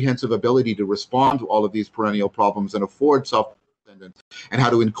comprehensive ability to respond to all of these perennial problems and afford self-independence, and how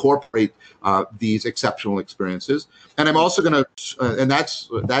to incorporate these exceptional experiences. And I'm also going to, and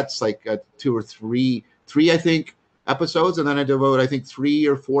that's like 2 or 3, I think, episodes, and then I devote, I think, 3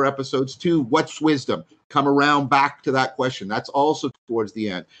 or 4 episodes to what's wisdom. Come around back to that question. That's also towards the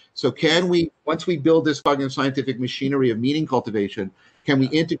end. So can we, once we build this cognitive scientific machinery of meaning cultivation, can we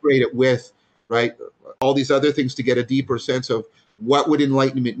integrate it with, right, all these other things to get a deeper sense of what would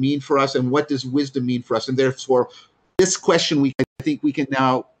enlightenment mean for us, and what does wisdom mean for us? And therefore, this question I think we can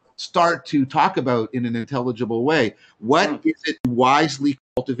now start to talk about in an intelligible way. What is it to wisely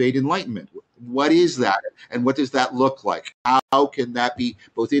cultivate enlightenment? What is that, and what does that look like? How can that be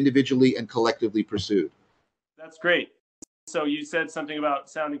both individually and collectively pursued? That's great. So you said something about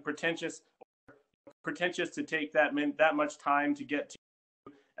sounding pretentious to take that much time to get to.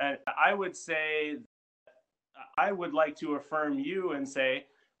 And I would say, I would like to affirm you and say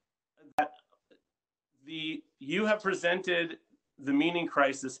that you have presented the meaning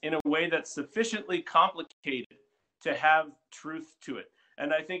crisis in a way that's sufficiently complicated to have truth to it.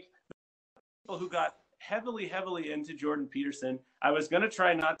 And I think people who got heavily into Jordan Peterson, I was going to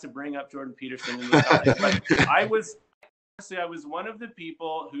try not to bring up Jordan Peterson in the topic, but I was one of the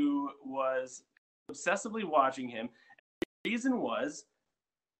people who was obsessively watching him. The reason was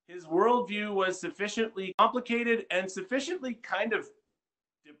his worldview was sufficiently complicated and sufficiently kind of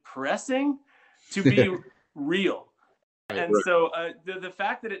depressing to be real. And so the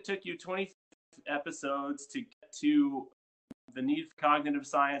fact that it took you 20 episodes to get to the need for cognitive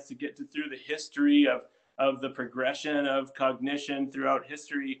science, to get through the history of the progression of cognition throughout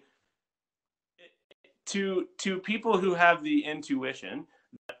history, to people who have the intuition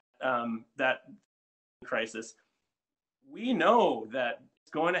that crisis, we know that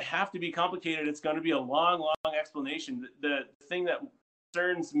it's going to have to be complicated. It's going to be a long explanation. The thing that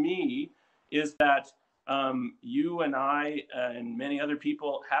concerns me is that you and I and many other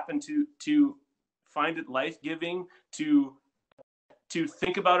people happen to find it life-giving to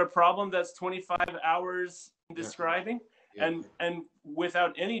think about a problem that's 25 hours describing. Yeah. And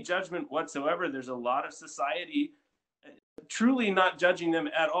without any judgment whatsoever, there's a lot of society truly not judging them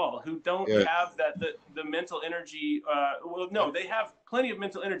at all, who don't have the mental energy. They have plenty of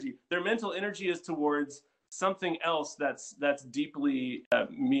mental energy. Their mental energy is towards something else that's deeply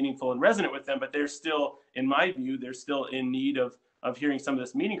meaningful and resonant with them, but they're still, in my view, they're still in need of hearing some of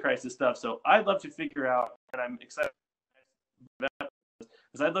this meaning crisis stuff. So I'd love to figure out, and I'm excited about this,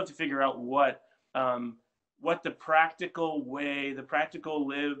 because I'd love to figure out what the practical way, the practical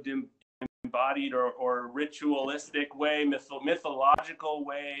lived, embodied or ritualistic way, mythological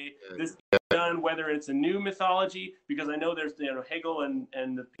way this is done, whether it's a new mythology, because I know there's Hegel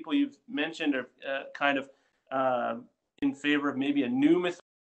and the people you've mentioned are kind of in favor of maybe a new mythology,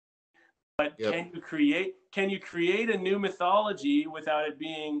 but can you create a new mythology without it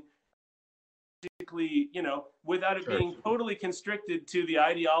being without it being totally constricted to the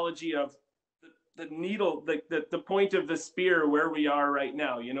ideology of the needle, the point of the spear where we are right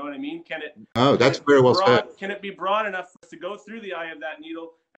now? You know what I mean? That's very well said. Can it be broad enough for us to go through the eye of that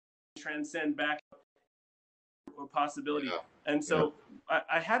needle and transcend back a possibility? Yeah. And so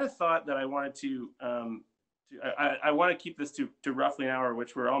I had a thought that I wanted I want to keep this to roughly an hour,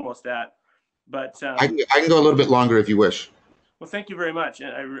 which we're almost at. But I can go a little bit longer if you wish. Well, thank you very much.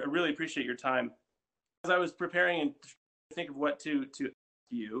 And I really appreciate your time. As I was preparing and think of what to ask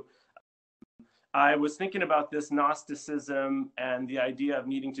you, I was thinking about this Gnosticism and the idea of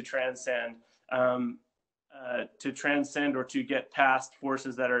needing to transcend or to get past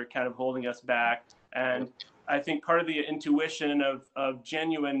forces that are kind of holding us back. And I think part of the intuition of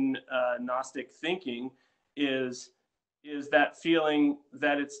genuine Gnostic thinking is that feeling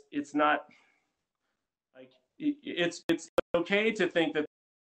that it's not like it's okay to think that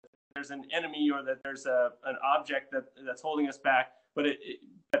there's an enemy or that there's an object that's holding us back, but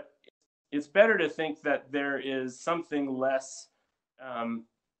it's better to think that there is something less.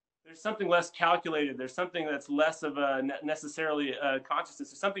 There's something less calculated. There's something that's less of a necessarily a consciousness.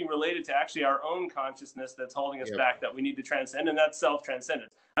 There's something related to actually our own consciousness that's holding us back that we need to transcend, and that's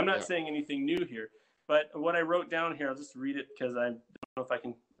self-transcendence. I'm not saying anything new here, but what I wrote down here, I'll just read it because I don't know if I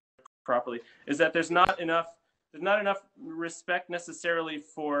can properly, is that there's not enough respect necessarily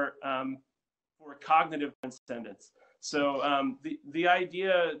for cognitive transcendence. So the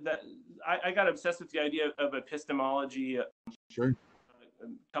idea that I got obsessed with the idea of epistemology a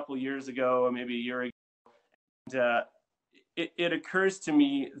couple of years ago, or maybe a year ago. And, it occurs to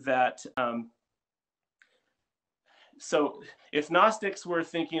me that so if Gnostics were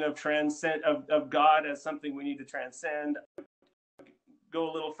thinking of of God as something we need to transcend, go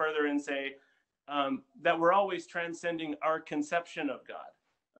a little further and say that we're always transcending our conception of God.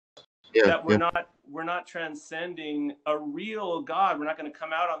 That we're not transcending a real God. We're not going to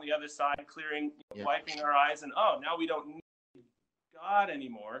come out on the other side, wiping our eyes, and now we don't need God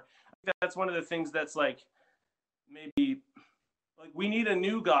anymore. I think that's one of the things that's like maybe like we need a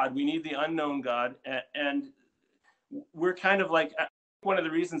new God. We need the unknown God, and we're kind of like one of the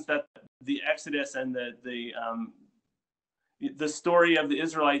reasons that the Exodus and the the story of the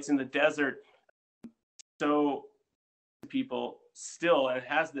Israelites in the desert, so people still, and it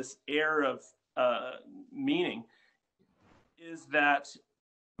has this air of meaning, is that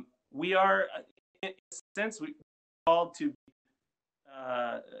we are, in a sense, we called to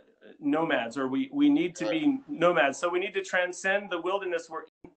nomads, or we need to be nomads. So we need to transcend the wilderness we're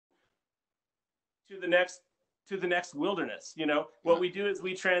in to the next wilderness. What we do is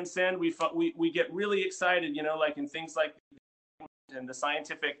we transcend. We get really excited. Like in things like and the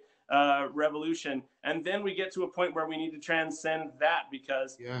scientific revolution, and then we get to a point where we need to transcend that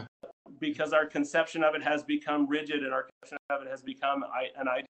because our conception of it has become rigid, and our conception of it has become an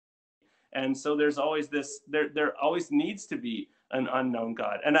idea. And so there's always this. There always needs to be an unknown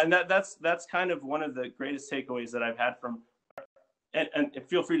God, and that's kind of one of the greatest takeaways that I've had from. And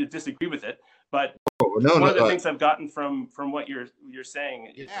feel free to disagree with it, but one of the things I've gotten from what you're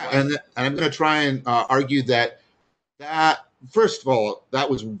saying. And I'm going to try and argue that first of all, that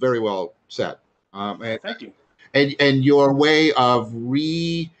was very well said. Thank you. And your way of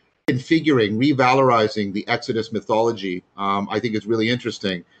reconfiguring, revalorizing the Exodus mythology, I think is really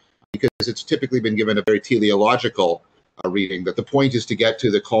interesting, because it's typically been given a very teleological reading, that the point is to get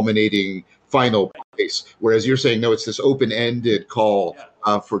to the culminating final place, whereas you're saying, no, it's this open-ended call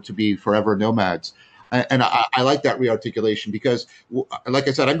to be forever nomads. And I like that rearticulation, because, like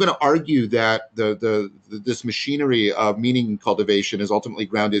I said, I'm going to argue that this machinery of meaning cultivation is ultimately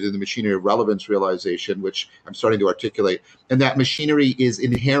grounded in the machinery of relevance realization, which I'm starting to articulate, and that machinery is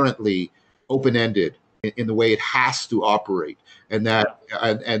inherently open-ended in the way it has to operate, and that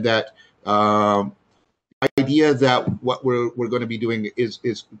idea that what we're going to be doing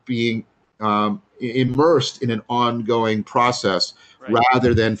is being immersed in an ongoing process,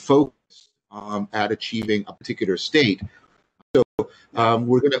 rather than focused at achieving a particular state. So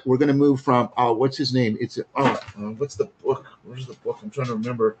we're gonna move from what's his name? It's what's the book? Where's the book? I'm trying to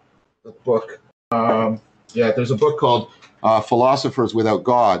remember the book. There's a book called Philosophers Without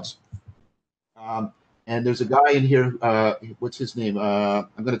Gods. And there's a guy in here. What's his name? I'm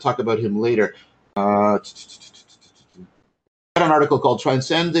going to talk about him later. I read an article called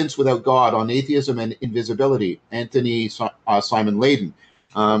Transcendence Without God on Atheism and Invisibility, Anthony Simon Layden.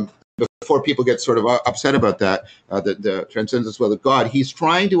 Before people get sort of upset about that, the transcendence without God, he's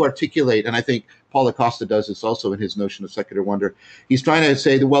trying to articulate, and I think Paul Acosta does this also in his notion of secular wonder. He's trying to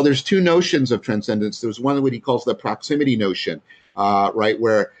say that, well, there's two notions of transcendence. There's one what he calls the proximity notion,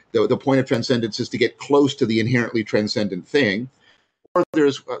 where the point of transcendence is to get close to the inherently transcendent thing. Or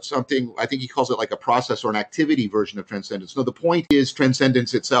there's something, I think he calls it like a process or an activity version of transcendence. No, the point is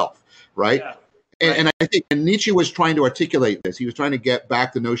transcendence itself, right? Yeah. And I think Nietzsche was trying to articulate this. He was trying to get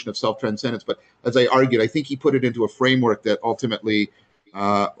back the notion of self-transcendence. But as I argued, I think he put it into a framework that ultimately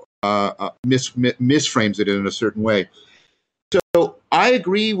misframes it in a certain way. So I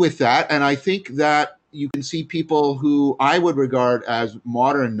agree with that. And I think that you can see people who I would regard as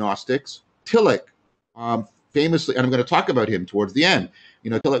modern Gnostics. Tillich, famously, and I'm going to talk about him towards the end.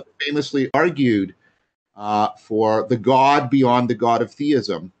 Tillich famously argued for the God beyond the God of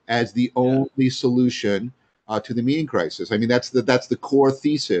theism as the only solution to the meaning crisis. I mean, that's the core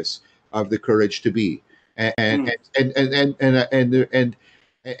thesis of the Courage to Be, and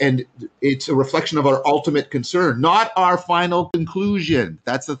it's a reflection of our ultimate concern, not our final conclusion.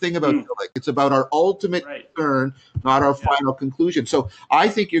 That's the thing about Tillich. It's about our ultimate concern, not our final conclusion. So I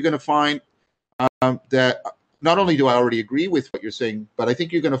think you're going to find that. Not only do I already agree with what you're saying, but I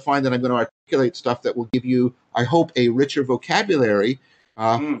think you're going to find that I'm going to articulate stuff that will give you, I hope, a richer vocabulary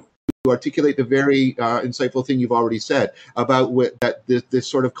to articulate the very insightful thing you've already said about that this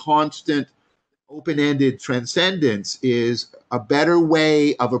sort of constant, open-ended transcendence is a better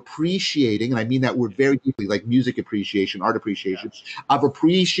way of appreciating, and I mean that word very deeply, like music appreciation, art appreciation, of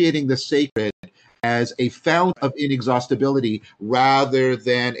appreciating the sacred as a fount of inexhaustibility rather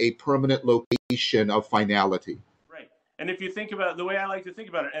than a permanent location of finality. Right. And if you think about it, the way I like to think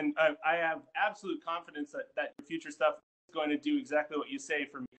about it, and I have absolute confidence that your future stuff is going to do exactly what you say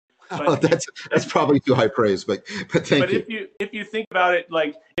for me. But that's probably too high praise, but thank you. But if you think about it,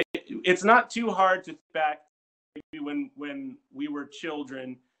 like it's not too hard to think back when we were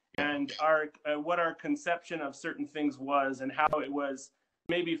children and what our conception of certain things was and how it was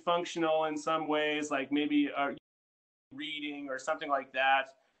maybe functional in some ways, like maybe reading or something like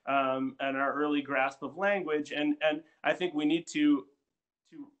that, and our early grasp of language. And I think we need to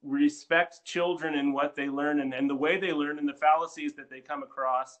respect children and what they learn and the way they learn and the fallacies that they come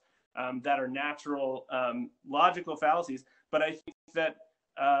across that are natural, logical fallacies. But I think that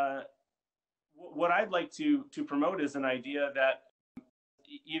what I'd like to promote is an idea that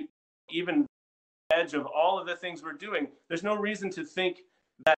even edge of all of the things we're doing, there's no reason to think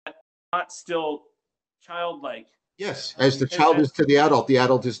that not still childlike. Yes, as the child is to the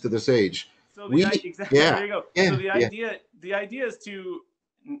adult is to the sage. So exactly, Yeah, there you go. yeah, So yeah. the idea is to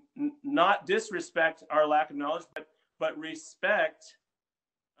not disrespect our lack of knowledge, but respect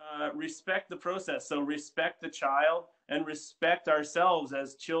respect the process. So respect the child and respect ourselves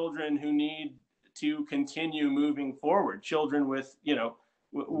as children who need to continue moving forward. Children with,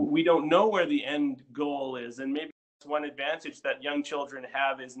 we don't know where the end goal is, and maybe that's one advantage that young children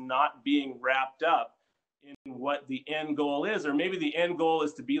have, is not being wrapped up in what the end goal is. Or maybe the end goal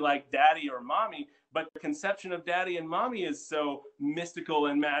is to be like daddy or mommy, but the conception of daddy and mommy is so mystical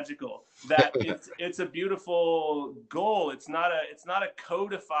and magical that it's a beautiful goal. It's not a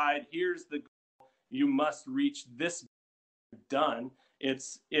codified, here's the goal, you must reach this, done.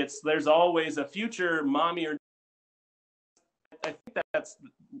 It's there's always a future mommy or I think that's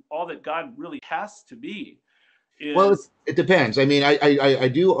all that God really has to be. Well, it depends. I mean, I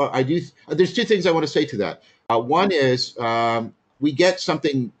do. There's two things I want to say to that. One is we get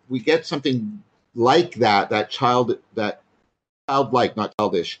something like that childlike, not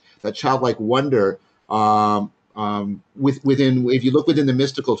childish, that childlike wonder within, if you look within the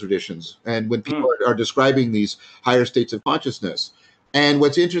mystical traditions, and when people are describing these higher states of consciousness. And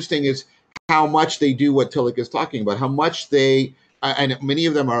what's interesting is how much they do what Tillich is talking about, how much they, and many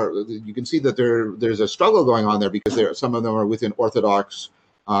of them are, you can see that there's a struggle going on there, because some of them are within orthodox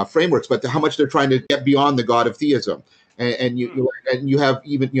frameworks, but how much they're trying to get beyond the God of theism. And you have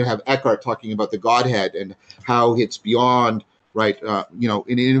Eckhart talking about the Godhead and how it's beyond, right?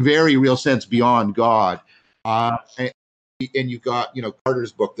 In a very real sense, beyond God. And you've got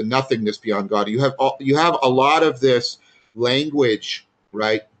Carter's book, The Nothingness Beyond God. You have a lot of this language,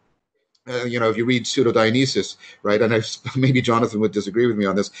 right? If you read Pseudo-Dionysius, right, and maybe Jonathan would disagree with me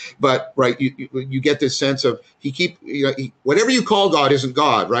on this, but right, you get this sense of whatever you call God isn't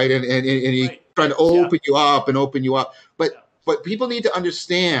God, right, and he's trying to open you up, but people need to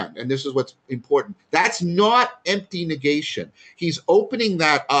understand, and this is what's important, that's not empty negation. He's opening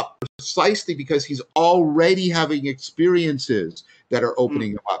that up precisely because he's already having experiences that are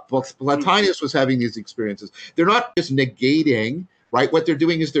opening him up. Plotinus was having these experiences. They're not just negating. Right, what they're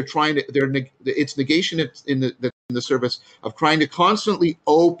doing is it's negation in the service of trying to constantly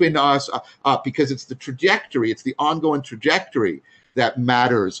open us up, because it's the trajectory, it's the ongoing trajectory that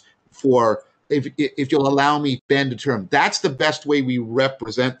matters for, if you'll allow me to bend a term, that's the best way we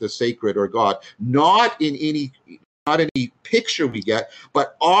represent the sacred or God, not in any picture we get,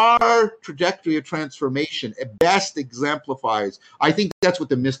 but our trajectory of transformation best exemplifies. I think that's what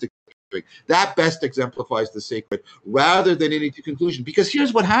the mystic. That best exemplifies the sacred rather than any conclusion. Because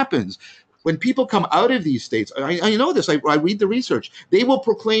here's what happens. When people come out of these states, I know this, I read the research, they will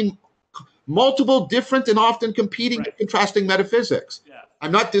proclaim multiple different and often competing, contrasting metaphysics. Yeah.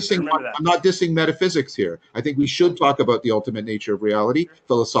 I'm not dissing metaphysics here. I think we should talk about the ultimate nature of reality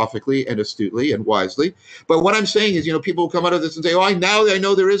philosophically and astutely and wisely. But what I'm saying is, people will come out of this and say, "Oh, now I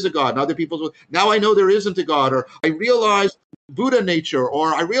know there is a God." And other people will, "Now I know there isn't a God," or "I realize Buddha nature,"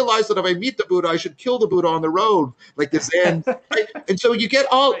 or "I realize that if I meet the Buddha, I should kill the Buddha on the road," like this end. Right? And so you get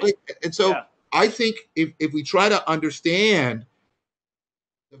all, I think if we try to understand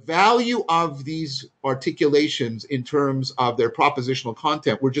the value of these articulations in terms of their propositional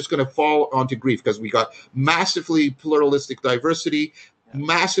content, we're just going to fall onto grief, because we got massively pluralistic diversity,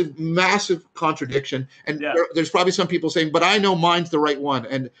 massive contradiction. And there's probably some people saying, "But I know mine's the right one."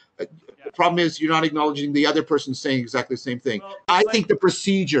 And the problem is you're not acknowledging the other person saying exactly the same thing. Well, I think the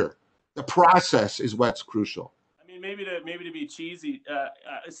procedure, the process is what's crucial. I mean, maybe to be cheesy,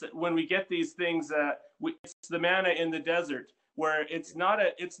 when we get these things, it's the manna in the desert, where it's not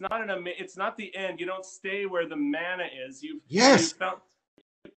the end. You don't stay where the manna is. You've found,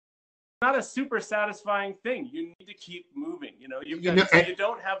 it's not a super satisfying thing. You need to keep moving. You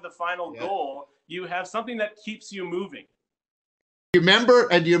don't have the final goal. You have something that keeps you moving. Do you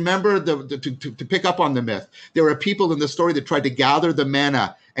remember to pick up on the myth? There are people in the story that tried to gather the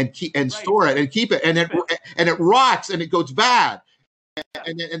manna and store it and keep it, and it rots and it goes bad.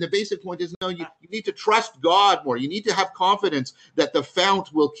 And the basic point is, no, you need to trust God more. You need to have confidence that the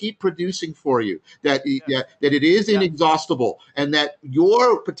fount will keep producing for you, that it is inexhaustible, and that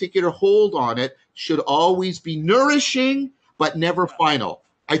your particular hold on it should always be nourishing but never final.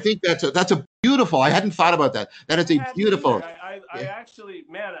 I think that's a beautiful. I hadn't thought about that. That is a beautiful. I actually,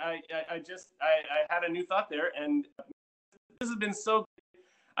 man, I had a new thought there, and this has been so.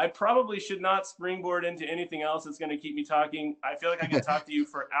 I probably should not springboard into anything else that's going to keep me talking. I feel like I can talk to you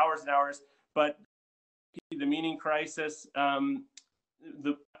for hours and hours, but the meaning crisis,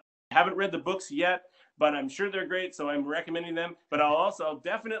 the haven't read the books yet, but I'm sure they're great, so I'm recommending them. But I'll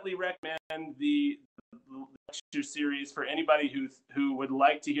definitely recommend the lecture series for anybody who would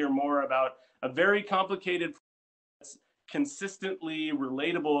like to hear more about a very complicated, consistently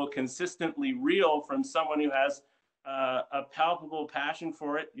relatable, consistently real from someone who has a palpable passion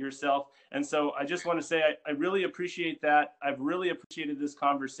for it yourself. And so I just want to say I really appreciate that. I've really appreciated this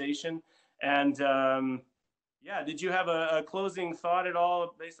conversation. And yeah, did you have a closing thought at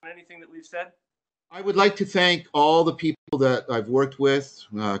all based on anything that we've said? I would like to thank all the people that I've worked with,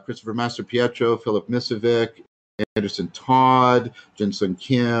 Christopher Mastropietro, Philip Misovic, Anderson Todd, Jinsun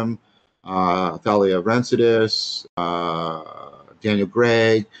Kim, Thalia Rancidis, Daniel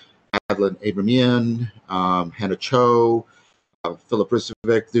Gregg, Adeline Abramian, Hannah Cho, Philip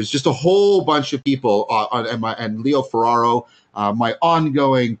Risovic. There's just a whole bunch of people, and Leo Ferraro, my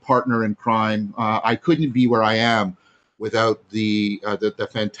ongoing partner in crime. I couldn't be where I am without the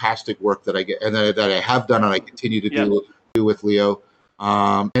fantastic work that I get and that I have done and I continue to do with Leo.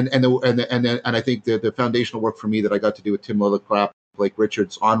 And I think the foundational work for me that I got to do with Tim Lillicrap, Blake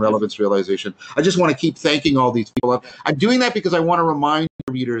Richards on relevance realization. I just want to keep thanking all these people. I'm doing that because I want to remind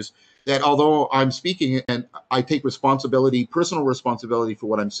readers that although I'm speaking and I take responsibility, personal responsibility for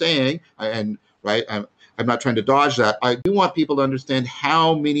what I'm saying, I'm not trying to dodge that. I do want people to understand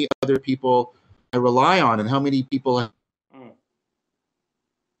how many other people I rely on and how many people.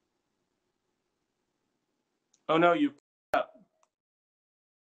 Oh no, you. Oh,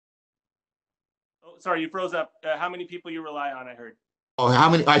 sorry, you froze up. How many people you rely on? I heard. Oh, how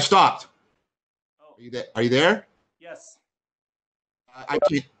many? I stopped. Oh. Are you there? Yes.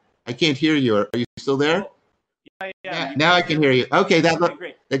 I can't hear you. Are you still there? Oh, yeah. Now I can hear you. Okay,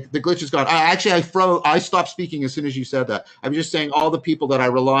 great. The glitch is gone. I stopped speaking as soon as you said that. I'm just saying all the people that I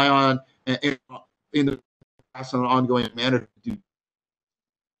rely on in the past on an ongoing manner. It's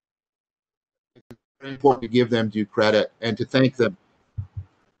very important to give them due credit and to thank them.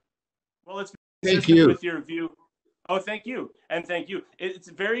 Well, it's thank you with your view. Oh, thank you, and thank you. It's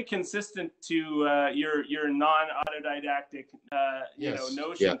very consistent to your non-autodidactic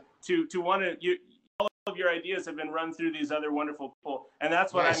notion to want to. All of your ideas have been run through these other wonderful people, and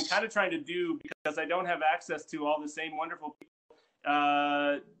that's what I'm kind of trying to do because I don't have access to all the same wonderful people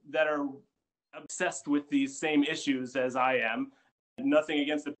that are obsessed with these same issues as I am. Nothing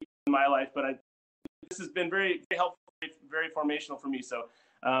against the people in my life, but this has been very, very helpful, very formational for me. So.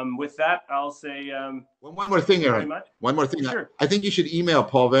 With that, I'll say one more thing, Aaron. One more thing. Sure. I think you should email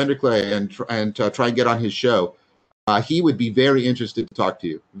Paul Vanderklay and try and get on his show. He would be very interested to talk to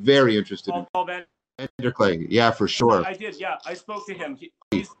you. Very interested. Paul Vanderklay. Yeah, for sure. I did. Yeah, I spoke to him.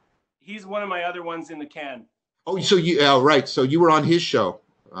 He's one of my other ones in the can. Oh, so you right? So you were on his show.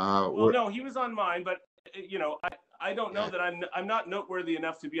 Well, no, he was on mine, but I don't know that I'm not noteworthy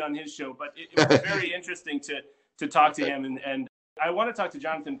enough to be on his show, but it was very interesting to talk to him and. I want to talk to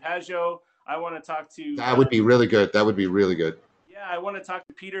Jonathan Pageau. I want to talk to. That would be really good. That would be really good. Yeah, I want to talk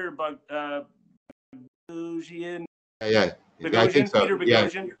to Peter Boghossian. Yeah, I think so. Peter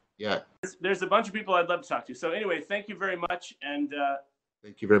Boghossian. Yeah. There's a bunch of people I'd love to talk to. So anyway, thank you very much, and.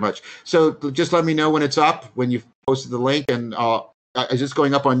 Thank you very much. So just let me know when it's up, when you've posted the link, and is this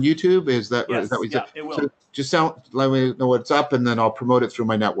going up on YouTube? Yes, is that what you said? It will. So just let me know what's up, and then I'll promote it through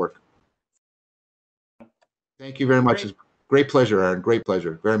my network. Thank you very much. Great pleasure, Aaron. Great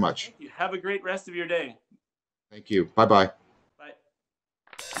pleasure. Very much. Thank you. Have a great rest of your day. Thank you. Bye-bye.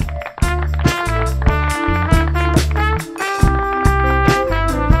 Bye.